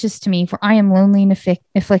gracious to me, for I am lonely and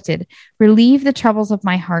afflicted. Relieve the troubles of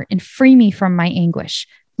my heart and free me from my anguish.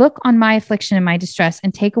 Look on my affliction and my distress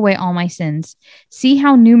and take away all my sins. See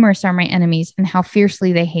how numerous are my enemies and how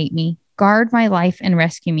fiercely they hate me. Guard my life and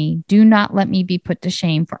rescue me. Do not let me be put to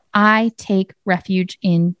shame, for I take refuge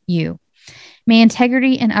in you. May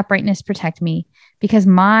integrity and uprightness protect me, because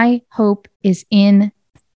my hope,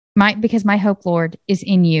 Lord, is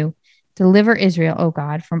in you. Deliver Israel, O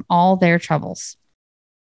God, from all their troubles.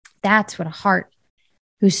 That's what a heart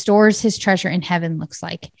who stores his treasure in heaven looks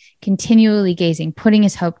like. Continually gazing, putting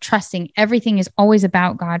his hope, trusting everything is always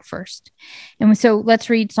about God first. And so let's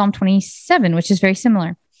read Psalm 27, which is very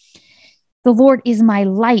similar. The Lord is my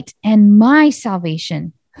light and my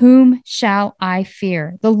salvation. Whom shall I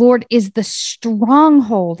fear? The Lord is the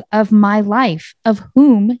stronghold of my life. Of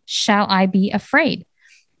whom shall I be afraid?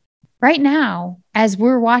 Right now, as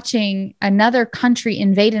we're watching another country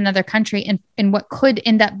invade another country in what could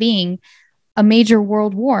end up being a major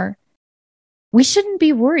world war, we shouldn't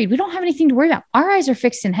be worried. We don't have anything to worry about. Our eyes are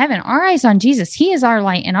fixed in heaven. Our eyes on Jesus. He is our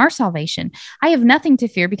light and our salvation. I have nothing to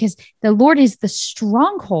fear because the Lord is the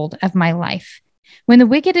stronghold of my life. When the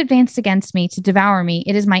wicked advance against me to devour me,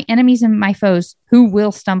 it is my enemies and my foes who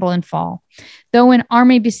will stumble and fall. Though an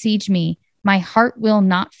army besiege me, my heart will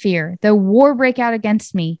not fear. Though war break out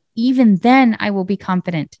against me, even then I will be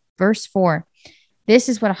confident. Verse 4. This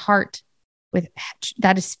is what a heart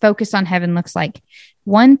that is focused on heaven looks like.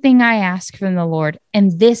 One thing I ask from the Lord,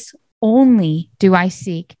 and this only do I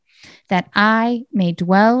seek, that I may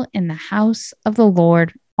dwell in the house of the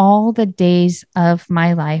Lord all the days of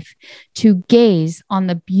my life, to gaze on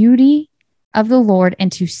the beauty of the Lord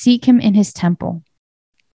and to seek him in his temple.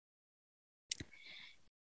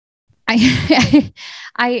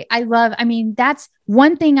 That's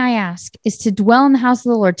one thing I ask, is to dwell in the house of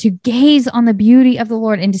the Lord, to gaze on the beauty of the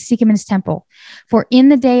Lord and to seek him in his temple. For in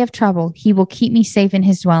the day of trouble, he will keep me safe in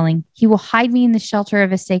his dwelling. He will hide me in the shelter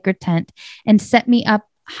of his sacred tent and set me up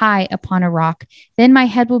high upon a rock. Then my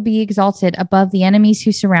head will be exalted above the enemies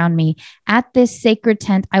who surround me. At this sacred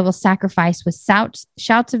tent, I will sacrifice with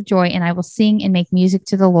shouts of joy, and I will sing and make music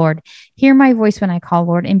to the Lord. Hear my voice when I call,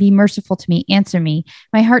 Lord, and be merciful to me. Answer me.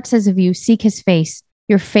 My heart says of you, seek his face.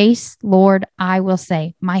 Your face, Lord, I will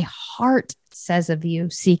say. My heart says of you,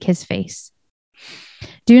 seek his face.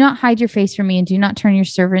 Do not hide your face from me, and do not turn your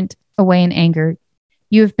servant away in anger.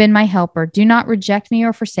 You have been my helper. Do not reject me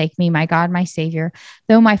or forsake me, my God, my Savior.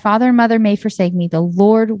 Though my father and mother may forsake me, the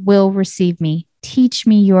Lord will receive me. Teach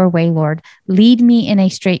me your way, Lord. Lead me in a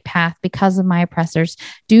straight path because of my oppressors.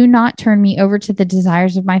 Do not turn me over to the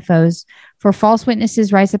desires of my foes, for false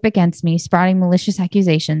witnesses rise up against me, sprouting malicious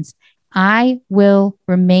accusations. I will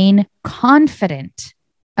remain confident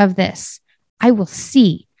of this. I will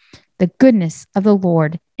see the goodness of the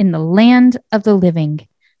Lord in the land of the living.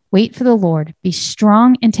 Wait for the Lord. Be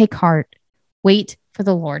strong and take heart. Wait for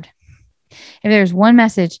the Lord. If there's one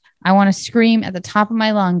message I want to scream at the top of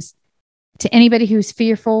my lungs to anybody who's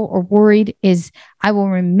fearful or worried is, I will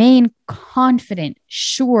remain confident,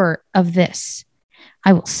 sure of this.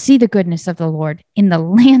 I will see the goodness of the Lord in the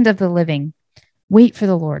land of the living. Wait for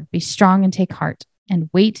the Lord. Be strong and take heart, and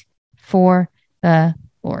wait for the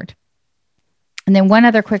Lord. And then one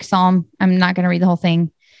other quick psalm. I'm not going to read the whole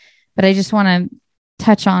thing, but I just want to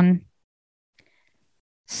touch on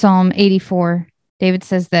Psalm 84. David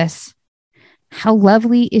says this: how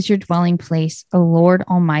lovely is your dwelling place, O Lord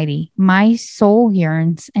Almighty. My soul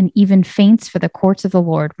yearns and even faints for the courts of the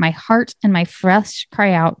Lord. My heart and my flesh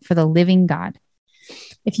cry out for the living God.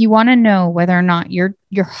 If you want to know whether or not your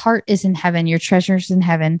heart is in heaven, your treasure's in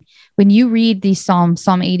heaven, when you read these Psalms,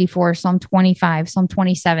 Psalm 84, Psalm 25, Psalm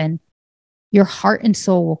 27, your heart and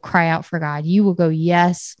soul will cry out for God. You will go,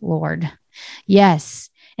 yes, Lord.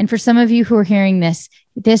 Yes. And for some of you who are hearing this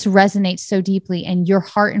resonates so deeply, and your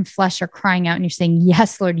heart and flesh are crying out and you're saying,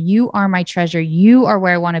 yes, Lord, you are my treasure. You are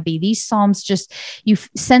where I want to be. These Psalms you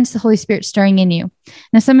sense the Holy Spirit stirring in you.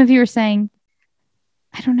 Now, some of you are saying,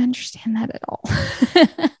 I don't understand that at all.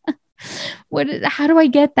 How do I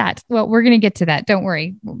get that? Well, we're going to get to that. Don't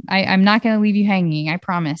worry. I'm not going to leave you hanging. I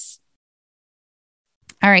promise.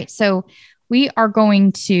 All right. So we are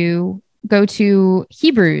going to go to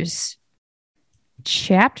Hebrews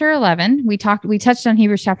chapter 11. We touched on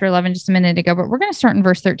Hebrews chapter 11 just a minute ago, but we're going to start in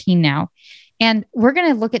verse 13 now. And we're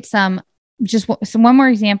going to look at one more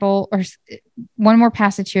example or one more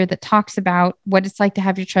passage here that talks about what it's like to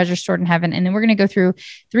have your treasure stored in heaven. And then we're going to go through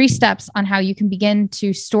 3 steps on how you can begin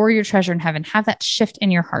to store your treasure in heaven, have that shift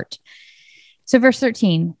in your heart. So verse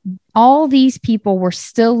 13, all these people were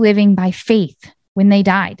still living by faith when they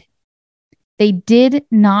died. They did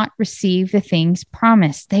not receive the things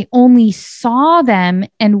promised. They only saw them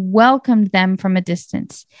and welcomed them from a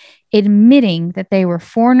distance, admitting that they were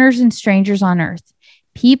foreigners and strangers on earth.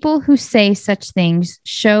 People who say such things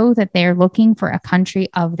show that they are looking for a country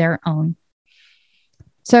of their own.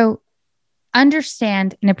 So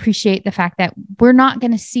understand and appreciate the fact that we're not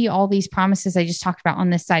going to see all these promises I just talked about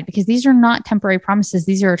on this side, because these are not temporary promises.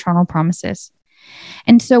 These are eternal promises.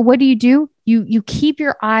 And so what do? You keep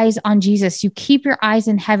your eyes on Jesus. You keep your eyes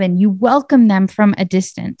in heaven. You welcome them from a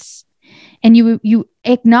distance, and you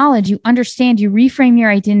acknowledge, you understand, you reframe your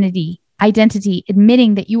identity,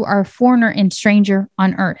 admitting that you are a foreigner and stranger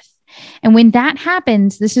on earth. And when that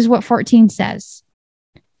happens, this is what 14 says.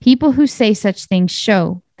 People who say such things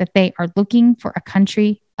show that they are looking for a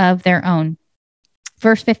country of their own.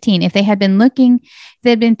 Verse 15, if they had been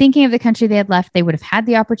thinking of the country they had left, they would have had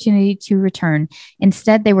the opportunity to return.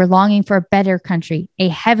 Instead, they were longing for a better country, a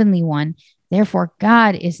heavenly one. Therefore,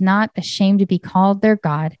 God is not ashamed to be called their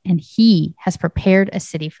God, and he has prepared a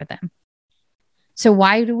city for them. So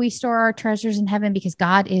why do we store our treasures in heaven? Because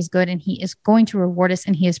God is good and he is going to reward us,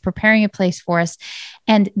 and he is preparing a place for us.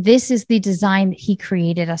 And this is the design that he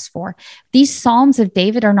created us for. These Psalms of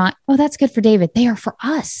David are not, oh, that's good for David. They are for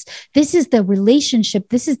us. This is the relationship.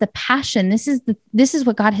 This is the passion. This is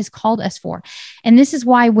what God has called us for. And this is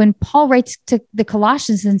why when Paul writes to the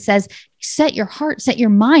Colossians and says, set your heart, set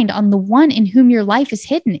your mind on the one in whom your life is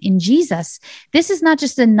hidden, in Jesus. This is not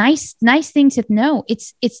just a nice thing to know.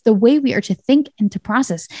 It's the way we are to think and to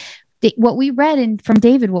process. What we read from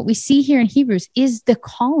David, what we see here in Hebrews, is the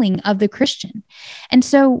calling of the Christian. And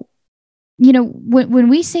so, when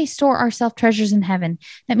we say store our self treasures in heaven,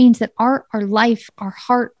 that means that our life, our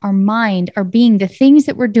heart, our mind, our being, the things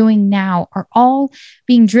that we're doing now are all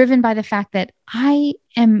being driven by the fact that I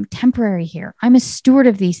am temporary here. I'm a steward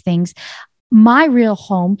of these things. My real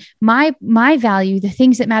home, my value, the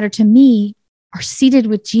things that matter to me are seated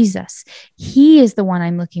with Jesus. He is the one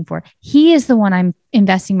I'm looking for. He is the one I'm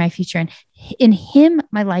investing my future in. In him,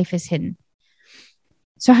 my life is hidden.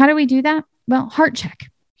 So how do we do that? Well, heart check.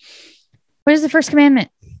 What is the first commandment?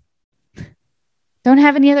 Don't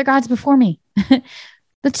have any other gods before me.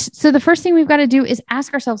 So the first thing we've got to do is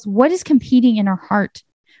ask ourselves, what is competing in our heart?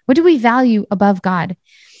 What do we value above God?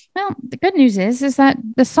 Well, the good news is that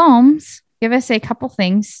the Psalms give us a couple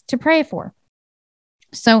things to pray for.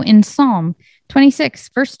 So in Psalm 26,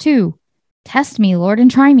 verse 2, test me, Lord, and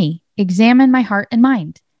try me. Examine my heart and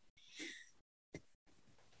mind.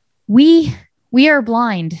 We are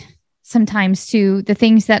blind sometimes to the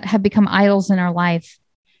things that have become idols in our life.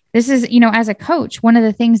 This is, as a coach, one of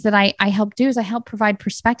the things that I help do is I help provide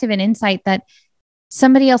perspective and insight that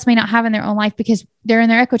somebody else may not have in their own life because they're in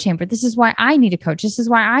their echo chamber. This is why I need a coach. This is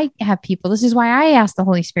why I have people. This is why I ask the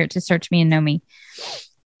Holy Spirit to search me and know me.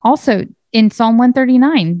 Also in Psalm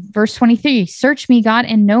 139, verse 23, search me, God,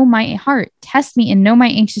 and know my heart. Test me and know my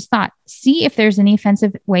anxious thought. See if there's any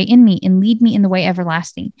offensive way in me and lead me in the way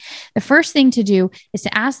everlasting. The first thing to do is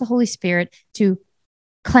to ask the Holy Spirit to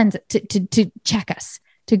cleanse it, to check us,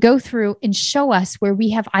 to go through and show us where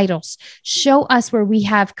we have idols, show us where we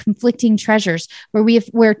have conflicting treasures, where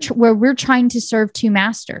we're trying to serve two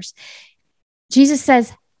masters. Jesus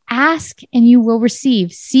says, ask and you will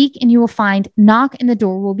receive, seek and you will find, knock and the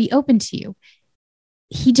door will be open to you.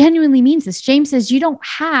 He genuinely means this. James says you don't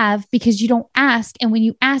have because you don't ask. And when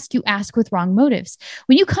you ask with wrong motives.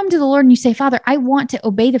 When you come to the Lord and you say, Father, I want to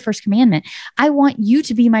obey the first commandment. I want you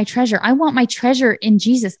to be my treasure. I want my treasure in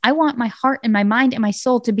Jesus. I want my heart and my mind and my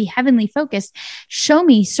soul to be heavenly focused. Show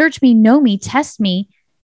me, search me, know me, test me.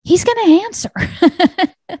 He's going to answer.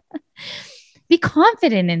 Be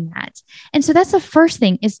confident in that. And so that's the first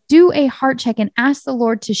thing, is do a heart check and ask the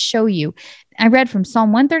Lord to show you. I read from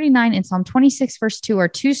Psalm 139 and Psalm 26, verse 2 are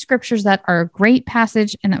two scriptures that are a great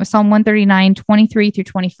passage. And that was Psalm 139, 23 through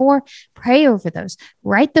 24. Pray over those,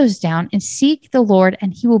 write those down and seek the Lord,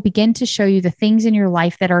 and he will begin to show you the things in your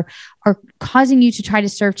life that are causing you to try to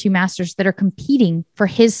serve two masters, that are competing for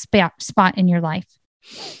his spot in your life.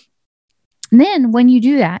 And then when you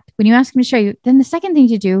do that, when you ask him to show you, then the second thing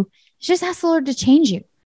to do, just ask the Lord to change you.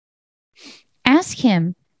 Ask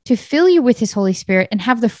him to fill you with his Holy Spirit and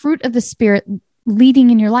have the fruit of the Spirit leading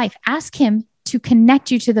in your life. Ask him to connect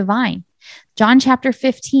you to the vine. John chapter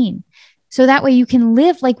 15. So that way you can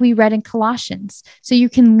live like we read in Colossians. So you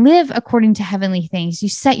can live according to heavenly things. You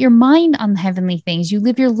set your mind on heavenly things. You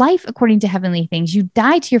live your life according to heavenly things. You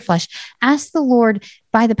die to your flesh. Ask the Lord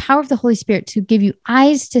by the power of the Holy Spirit to give you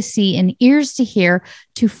eyes to see and ears to hear,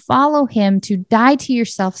 to follow him, to die to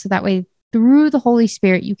yourself. So that way through the Holy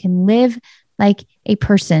Spirit, you can live like a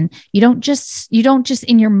person. You don't just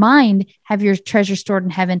in your mind have your treasure stored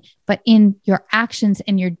in heaven, but in your actions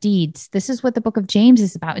and your deeds. This is what the book of James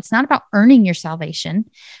is about. It's not about earning your salvation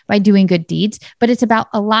by doing good deeds, but it's about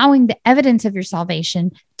allowing the evidence of your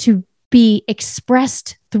salvation to be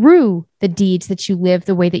expressed through the deeds that you live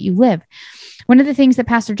the way that you live. One of the things that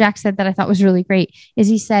Pastor Jack said that I thought was really great is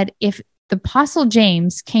he said, if the Apostle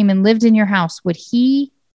James came and lived in your house, would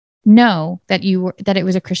he know that it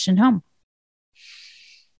was a Christian home?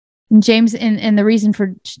 James, and the reason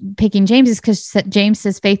for picking James is because James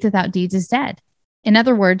says faith without deeds is dead. In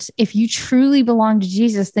other words, if you truly belong to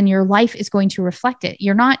Jesus, then your life is going to reflect it.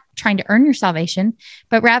 You're not trying to earn your salvation,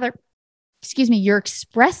 but rather, you're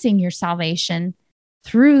expressing your salvation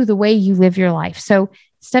through the way you live your life. So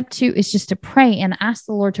step 2 is just to pray and ask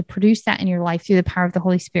the Lord to produce that in your life through the power of the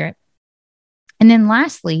Holy Spirit. And then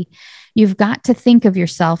lastly, you've got to think of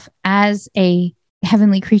yourself as a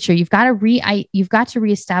heavenly creature. You've got to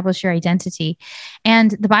reestablish your identity.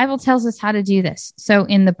 And the Bible tells us how to do this. So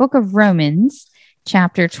in the book of Romans,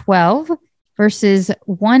 chapter 12, verses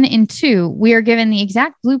 1 and 2, we are given the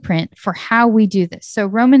exact blueprint for how we do this. So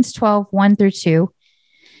Romans 12, 1 through 2,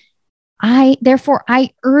 Therefore,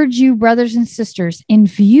 I urge you, brothers and sisters, in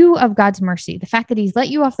view of God's mercy, the fact that he's let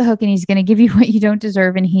you off the hook and he's going to give you what you don't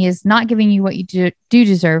deserve, and he is not giving you what you do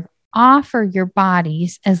deserve, offer your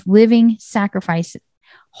bodies as living sacrifices,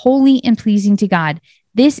 holy and pleasing to God.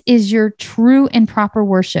 This is your true and proper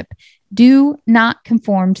worship. Do not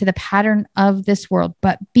conform to the pattern of this world,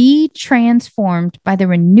 but be transformed by the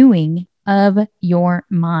renewing of your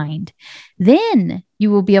mind. Then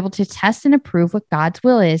you will be able to test and approve what God's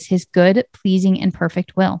will is, his good, pleasing, and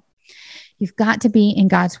perfect will. You've got to be in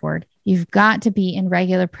God's word. You've got to be in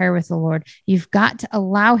regular prayer with the Lord. You've got to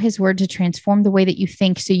allow his word to transform the way that you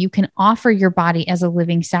think so you can offer your body as a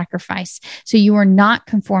living sacrifice. So you are not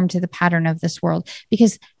conformed to the pattern of this world.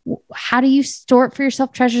 Because how do you store up for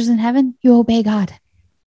yourself treasures in heaven? You obey God.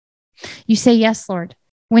 You say, yes, Lord.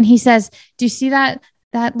 When he says, do you see that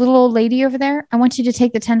little old lady over there? I want you to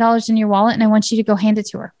take the $10 in your wallet and I want you to go hand it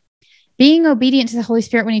to her. Being obedient to the Holy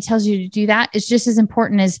Spirit when he tells you to do that is just as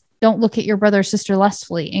important as don't look at your brother or sister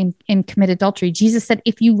lustfully and commit adultery. Jesus said,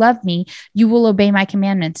 if you love me, you will obey my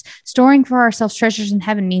commandments. Storing for ourselves treasures in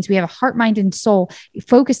heaven means we have a heart, mind, and soul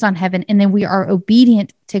focused on heaven. And then we are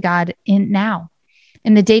obedient to God in now.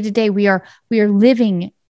 In the day-to-day, we are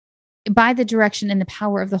living by the direction and the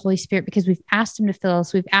power of the Holy Spirit because we've asked him to fill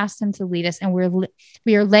us. We've asked him to lead us, and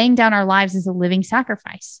we are laying down our lives as a living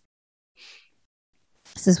sacrifice.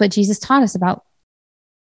 This is what Jesus taught us about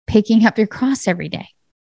picking up your cross every day.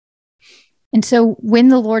 And so when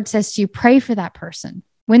the Lord says to you, pray for that person,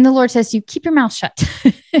 when the Lord says to you, keep your mouth shut,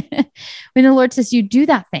 when the Lord says to you, do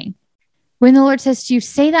that thing, when the Lord says to you,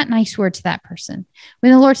 say that nice word to that person,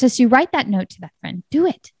 when the Lord says to you, write that note to that friend, do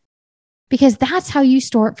it. Because that's how you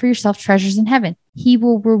store up for yourself treasures in heaven. He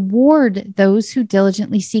will reward those who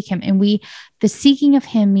diligently seek him. And the seeking of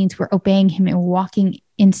him means we're obeying him and walking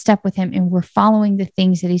in step with him, and we're following the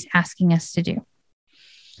things that he's asking us to do.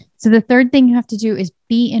 So the third thing you have to do is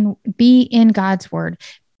be in God's word,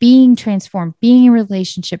 being transformed, being in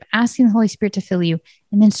relationship, asking the Holy Spirit to fill you,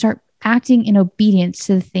 and then start acting in obedience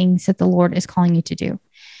to the things that the Lord is calling you to do.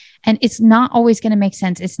 And it's not always going to make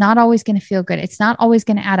sense. It's not always going to feel good. It's not always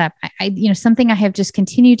going to add up. Something I have just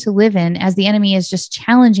continued to live in as the enemy is just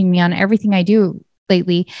challenging me on everything I do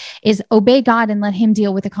lately is obey God and let him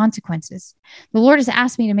deal with the consequences. The Lord has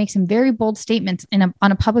asked me to make some very bold statements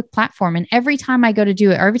on a public platform. And every time I go to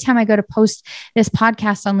do it, or every time I go to post this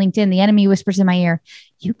podcast on LinkedIn, the enemy whispers in my ear,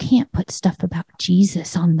 you can't put stuff about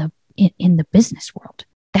Jesus in the business world.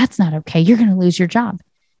 That's not okay. You're going to lose your job.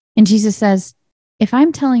 And Jesus says, if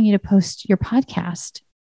I'm telling you to post your podcast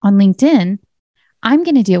on LinkedIn, I'm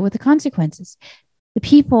going to deal with the consequences. The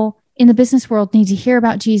people in the business world need to hear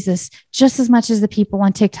about Jesus just as much as the people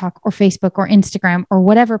on TikTok or Facebook or Instagram or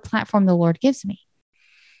whatever platform the Lord gives me.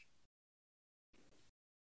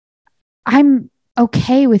 I'm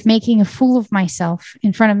okay with making a fool of myself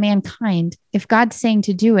in front of mankind if God's saying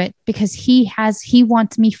to do it, because he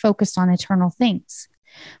wants me focused on eternal things.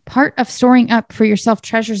 Part of storing up for yourself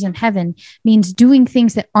treasures in heaven means doing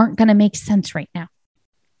things that aren't going to make sense right now.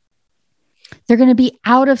 They're going to be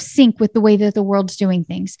out of sync with the way that the world's doing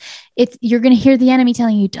things. You're going to hear the enemy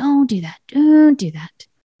telling you, don't do that. Don't do that.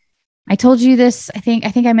 I told you this. I think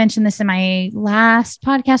I mentioned this in my last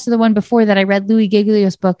podcast, or the one before that. I read Louis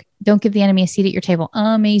Giglio's book, Don't Give the Enemy a Seat at Your Table.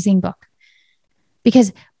 Amazing book.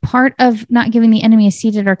 Because part of not giving the enemy a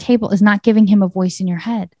seat at our table is not giving him a voice in your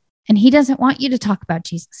head. And he doesn't want you to talk about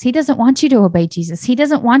Jesus. He doesn't want you to obey Jesus. He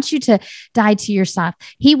doesn't want you to die to yourself.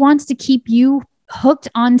 He wants to keep you hooked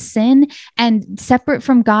on sin and separate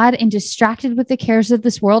from God and distracted with the cares of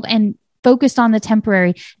this world and focused on the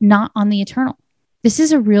temporary, not on the eternal. This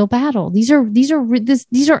is a real battle. These are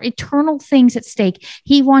eternal things at stake.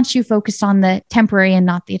 He wants you focused on the temporary and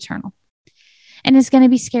not the eternal. And it's going to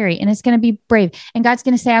be scary and it's going to be brave. And God's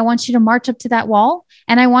going to say, I want you to march up to that wall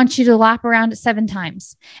and I want you to lap around it 7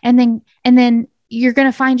 times. And then you're going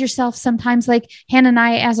to find yourself sometimes like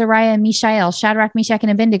Hananiah, Azariah, and Mishael, Shadrach, Meshach,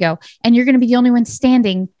 and Abednego. And you're going to be the only one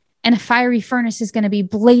standing and a fiery furnace is going to be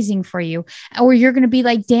blazing for you. Or you're going to be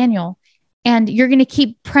like Daniel and you're going to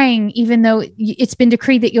keep praying, even though it's been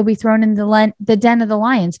decreed that you'll be thrown in the den of the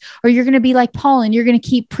lions. Or you're going to be like Paul and you're going to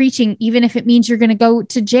keep preaching, even if it means you're going to go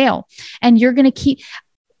to jail. And you're going to keep,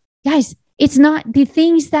 guys, it's not the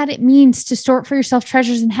things that it means to store up for yourself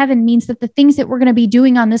treasures in heaven means that the things that we're going to be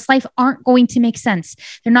doing on this life aren't going to make sense.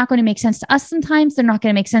 They're not going to make sense to us sometimes. They're not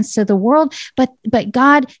going to make sense to the world, but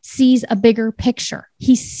God sees a bigger picture.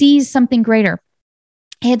 He sees something greater.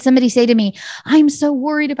 I had somebody say to me, I'm so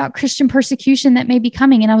worried about Christian persecution that may be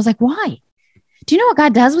coming. And I was like, why? Do you know what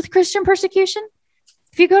God does with Christian persecution?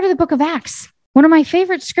 If you go to the book of Acts, one of my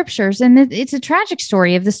favorite scriptures, and it's a tragic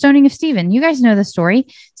story of the stoning of Stephen. You guys know the story.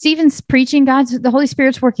 Stephen's preaching, the Holy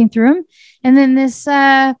Spirit's working through him. And then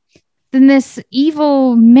this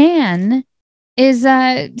evil man is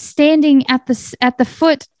standing at the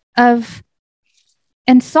foot of,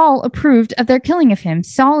 and Saul approved of their killing of him.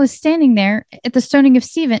 Saul is standing there at the stoning of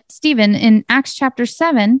Stephen in Acts chapter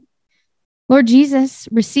 7. Lord Jesus,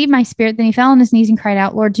 receive my spirit. Then he fell on his knees and cried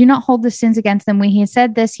out, Lord, do not hold the sins against them. When he had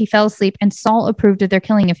said this, he fell asleep, and Saul approved of their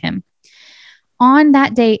killing of him. On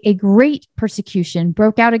that day, a great persecution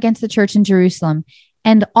broke out against the church in Jerusalem,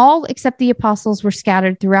 and all except the apostles were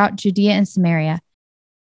scattered throughout Judea and Samaria.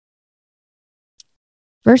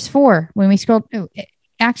 Verse 4, when we scroll,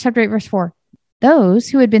 Acts chapter 8, verse 4, those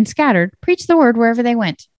who had been scattered preached the word wherever they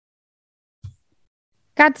went.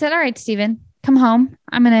 God said, all right, Stephen, come home.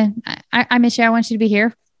 I miss you. I want you to be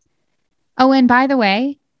here. Oh, and by the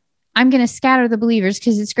way, I'm going to scatter the believers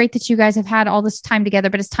because it's great that you guys have had all this time together,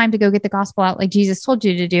 but it's time to go get the gospel out like Jesus told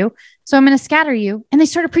you to do. So I'm going to scatter you. And they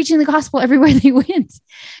started preaching the gospel everywhere they went.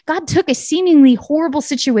 God took a seemingly horrible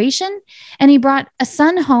situation and he brought a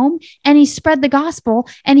son home and he spread the gospel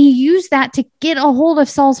and he used that to get a hold of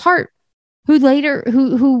Saul's heart,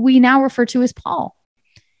 who we now refer to as Paul.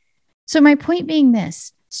 So my point being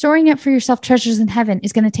this, storing up for yourself treasures in heaven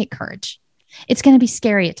is going to take courage. It's going to be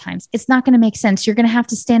scary at times. It's not going to make sense. You're going to have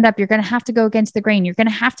to stand up. You're going to have to go against the grain. You're going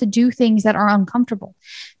to have to do things that are uncomfortable.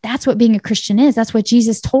 That's what being a Christian is. That's what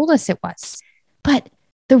Jesus told us it was. But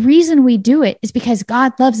the reason we do it is because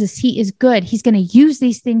God loves us. He is good. He's going to use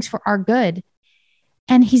these things for our good.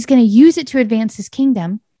 And he's going to use it to advance his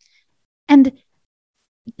kingdom. And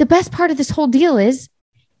the best part of this whole deal is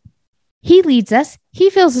He leads us. He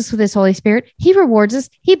fills us with his Holy Spirit. He rewards us.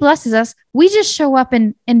 He blesses us. We just show up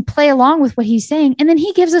and play along with what he's saying. And then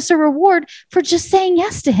he gives us a reward for just saying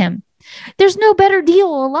yes to him. There's no better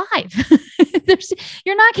deal alive.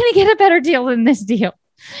 You're not going to get a better deal than this deal.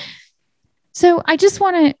 So I just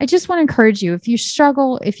want to encourage you. If you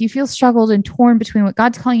feel struggled and torn between what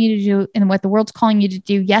God's calling you to do and what the world's calling you to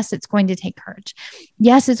do, yes, it's going to take courage.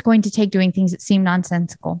 Yes, it's going to take doing things that seem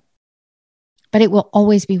nonsensical, but it will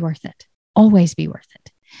always be worth it. Always be worth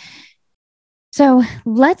it. So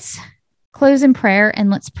let's close in prayer, and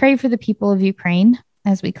let's pray for the people of Ukraine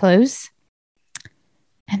as we close.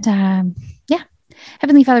 And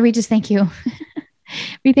Heavenly Father, we just thank you.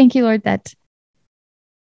 We thank you, Lord, that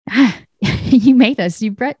you made us.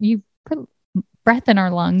 You put breath in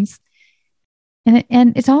our lungs, and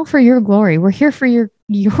it's all for your glory. We're here for your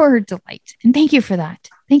delight, and thank you for that.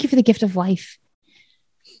 Thank you for the gift of life.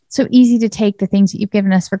 So easy to take the things that you've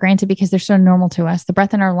given us for granted because they're so normal to us, the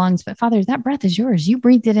breath in our lungs. But Father, that breath is yours. You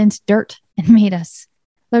breathed it into dirt and made us.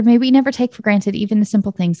 Lord, may we never take for granted even the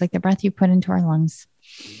simple things like the breath you put into our lungs.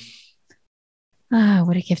 Ah,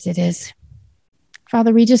 what a gift it is.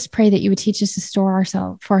 Father, we just pray that you would teach us to store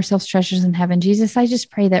for ourselves treasures in heaven. Jesus, I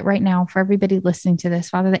just pray that right now for everybody listening to this,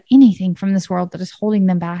 Father, that anything from this world that is holding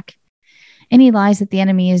them back, any lies that the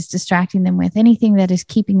enemy is distracting them with, anything that is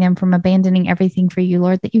keeping them from abandoning everything for you,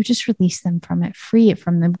 Lord, that you just release them from it, free it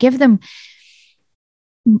from them, give them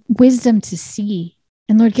wisdom to see.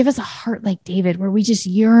 And Lord, give us a heart like David, where we just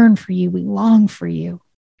yearn for you. We long for you.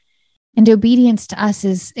 And obedience to us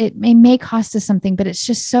it may cost us something, but it's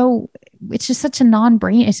just such a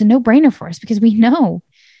non-brainer. It's a no-brainer for us because we know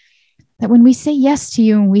that when we say yes to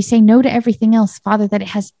you and we say no to everything else, Father, that it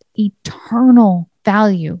has eternal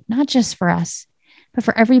value, not just for us, but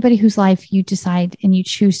for everybody whose life you decide and you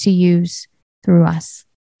choose to use through us.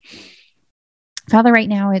 Father, right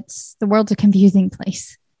now the world's a confusing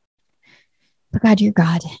place. But God, you're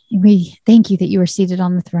God. And we thank you that you are seated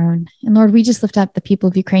on the throne. And Lord, we just lift up the people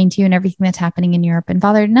of Ukraine to you and everything that's happening in Europe. And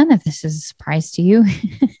Father, none of this is a surprise to you.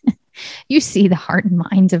 You see the heart and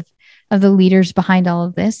minds of the leaders behind all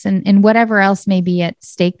of this and whatever else may be at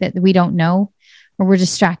stake that we don't know or we're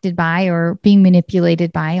distracted by or being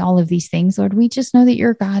manipulated by all of these things. Lord, we just know that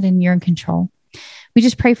you're God and you're in control. We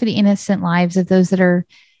just pray for the innocent lives of those that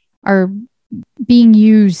are being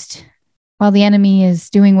used while the enemy is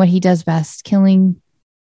doing what he does best, killing,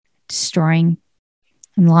 destroying,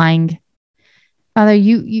 and lying. Father,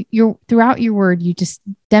 you're throughout your word, you just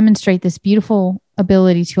demonstrate this beautiful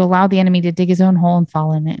ability to allow the enemy to dig his own hole and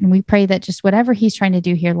fall in it. And we pray that just whatever he's trying to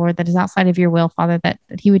do here, Lord, that is outside of your will, Father, that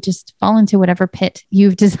he would just fall into whatever pit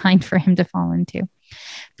you've designed for him to fall into.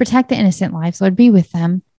 Protect the innocent lives, Lord, be with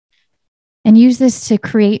them. And use this to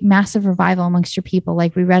create massive revival amongst your people,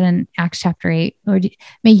 like we read in Acts chapter 8. Lord,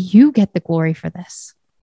 may you get the glory for this.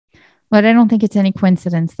 Lord, I don't think it's any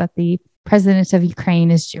coincidence that the president of Ukraine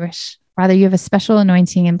is Jewish. Rather, you have a special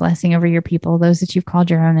anointing and blessing over your people, those that you've called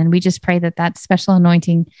your own. And we just pray that special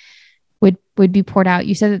anointing would be poured out.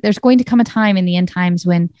 You said that there's going to come a time in the end times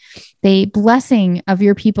when the blessing of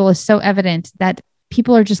your people is so evident that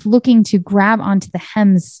people are just looking to grab onto the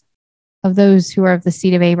hems of those who are of the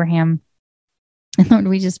seed of Abraham. And Lord,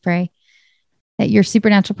 we just pray that your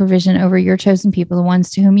supernatural provision over your chosen people, the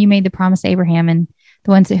ones to whom you made the promise to Abraham and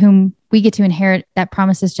the ones to whom we get to inherit that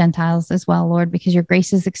promise as Gentiles as well, Lord, because your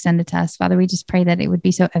grace is extended to us. Father, we just pray that it would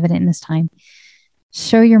be so evident in this time.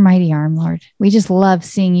 Show your mighty arm, Lord. We just love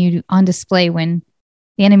seeing you on display when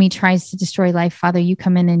the enemy tries to destroy life. Father, you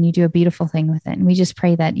come in and you do a beautiful thing with it. And we just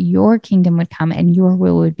pray that your kingdom would come and your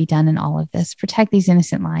will would be done in all of this. Protect these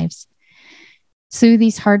innocent lives. Soothe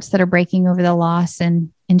these hearts that are breaking over the loss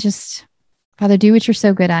and just, Father, do what you're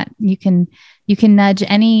so good at. You can nudge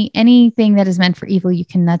anything that is meant for evil, you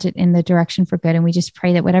can nudge it in the direction for good. And we just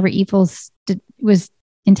pray that whatever evil was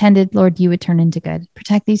intended, Lord, you would turn into good.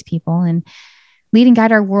 Protect these people and lead and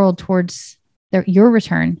guide our world towards your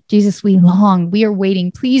return. Jesus, we are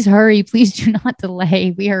waiting. Please hurry. Please do not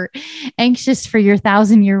delay. We are anxious for your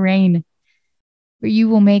 1,000-year reign, where you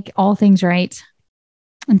will make all things right.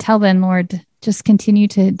 Until then, Lord, just continue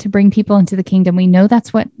to bring people into the kingdom. We know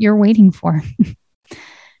that's what you're waiting for.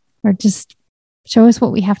 Or just show us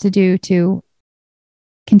what we have to do to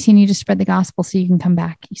continue to spread the gospel so you can come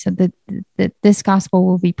back. You said that this gospel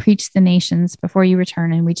will be preached to the nations before you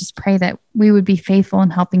return. And we just pray that we would be faithful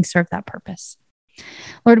in helping serve that purpose.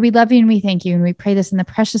 Lord, we love you and we thank you. And we pray this in the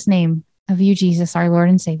precious name of you, Jesus, our Lord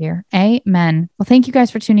and Savior. Amen. Well, thank you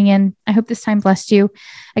guys for tuning in. I hope this time blessed you.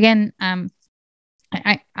 Again,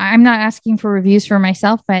 I'm not asking for reviews for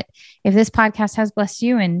myself, but if this podcast has blessed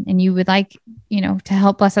you and you would like, to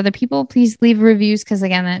help bless other people, please leave reviews. Cause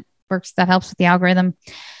again, that that helps with the algorithm.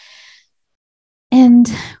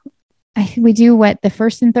 And we do the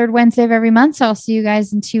first and third Wednesday of every month. So I'll see you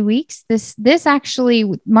guys in 2 weeks. This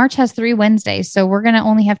actually, March has 3 Wednesdays. So we're going to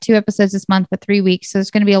only have 2 episodes this month, but 3 weeks. So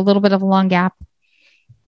it's going to be a little bit of a long gap.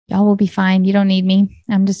 Y'all will be fine. You don't need me.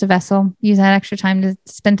 I'm just a vessel. Use that extra time to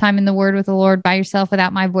spend time in the Word with the Lord by yourself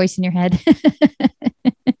without my voice in your head.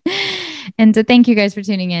 And so thank you guys for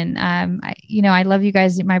tuning in. I love you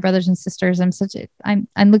guys, my brothers and sisters. I'm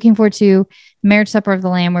looking forward to Marriage Supper of the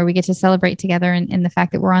Lamb, where we get to celebrate together and the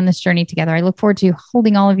fact that we're on this journey together. I look forward to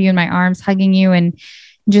holding all of you in my arms, hugging you, and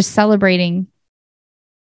just celebrating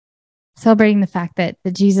the fact that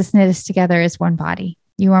Jesus knit us together as one body.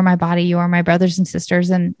 You are my body. You are my brothers and sisters.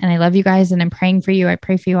 And I love you guys, and I'm praying for you. I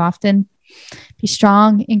pray for you often. Be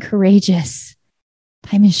strong and courageous.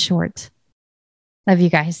 Time is short. Love you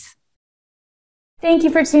guys. Thank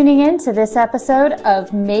you for tuning in to this episode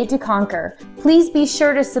of Made to Conquer. Please be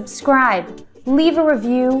sure to subscribe, leave a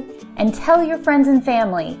review, and tell your friends and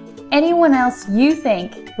family, anyone else you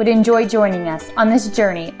think would enjoy joining us on this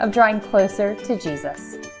journey of drawing closer to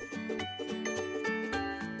Jesus.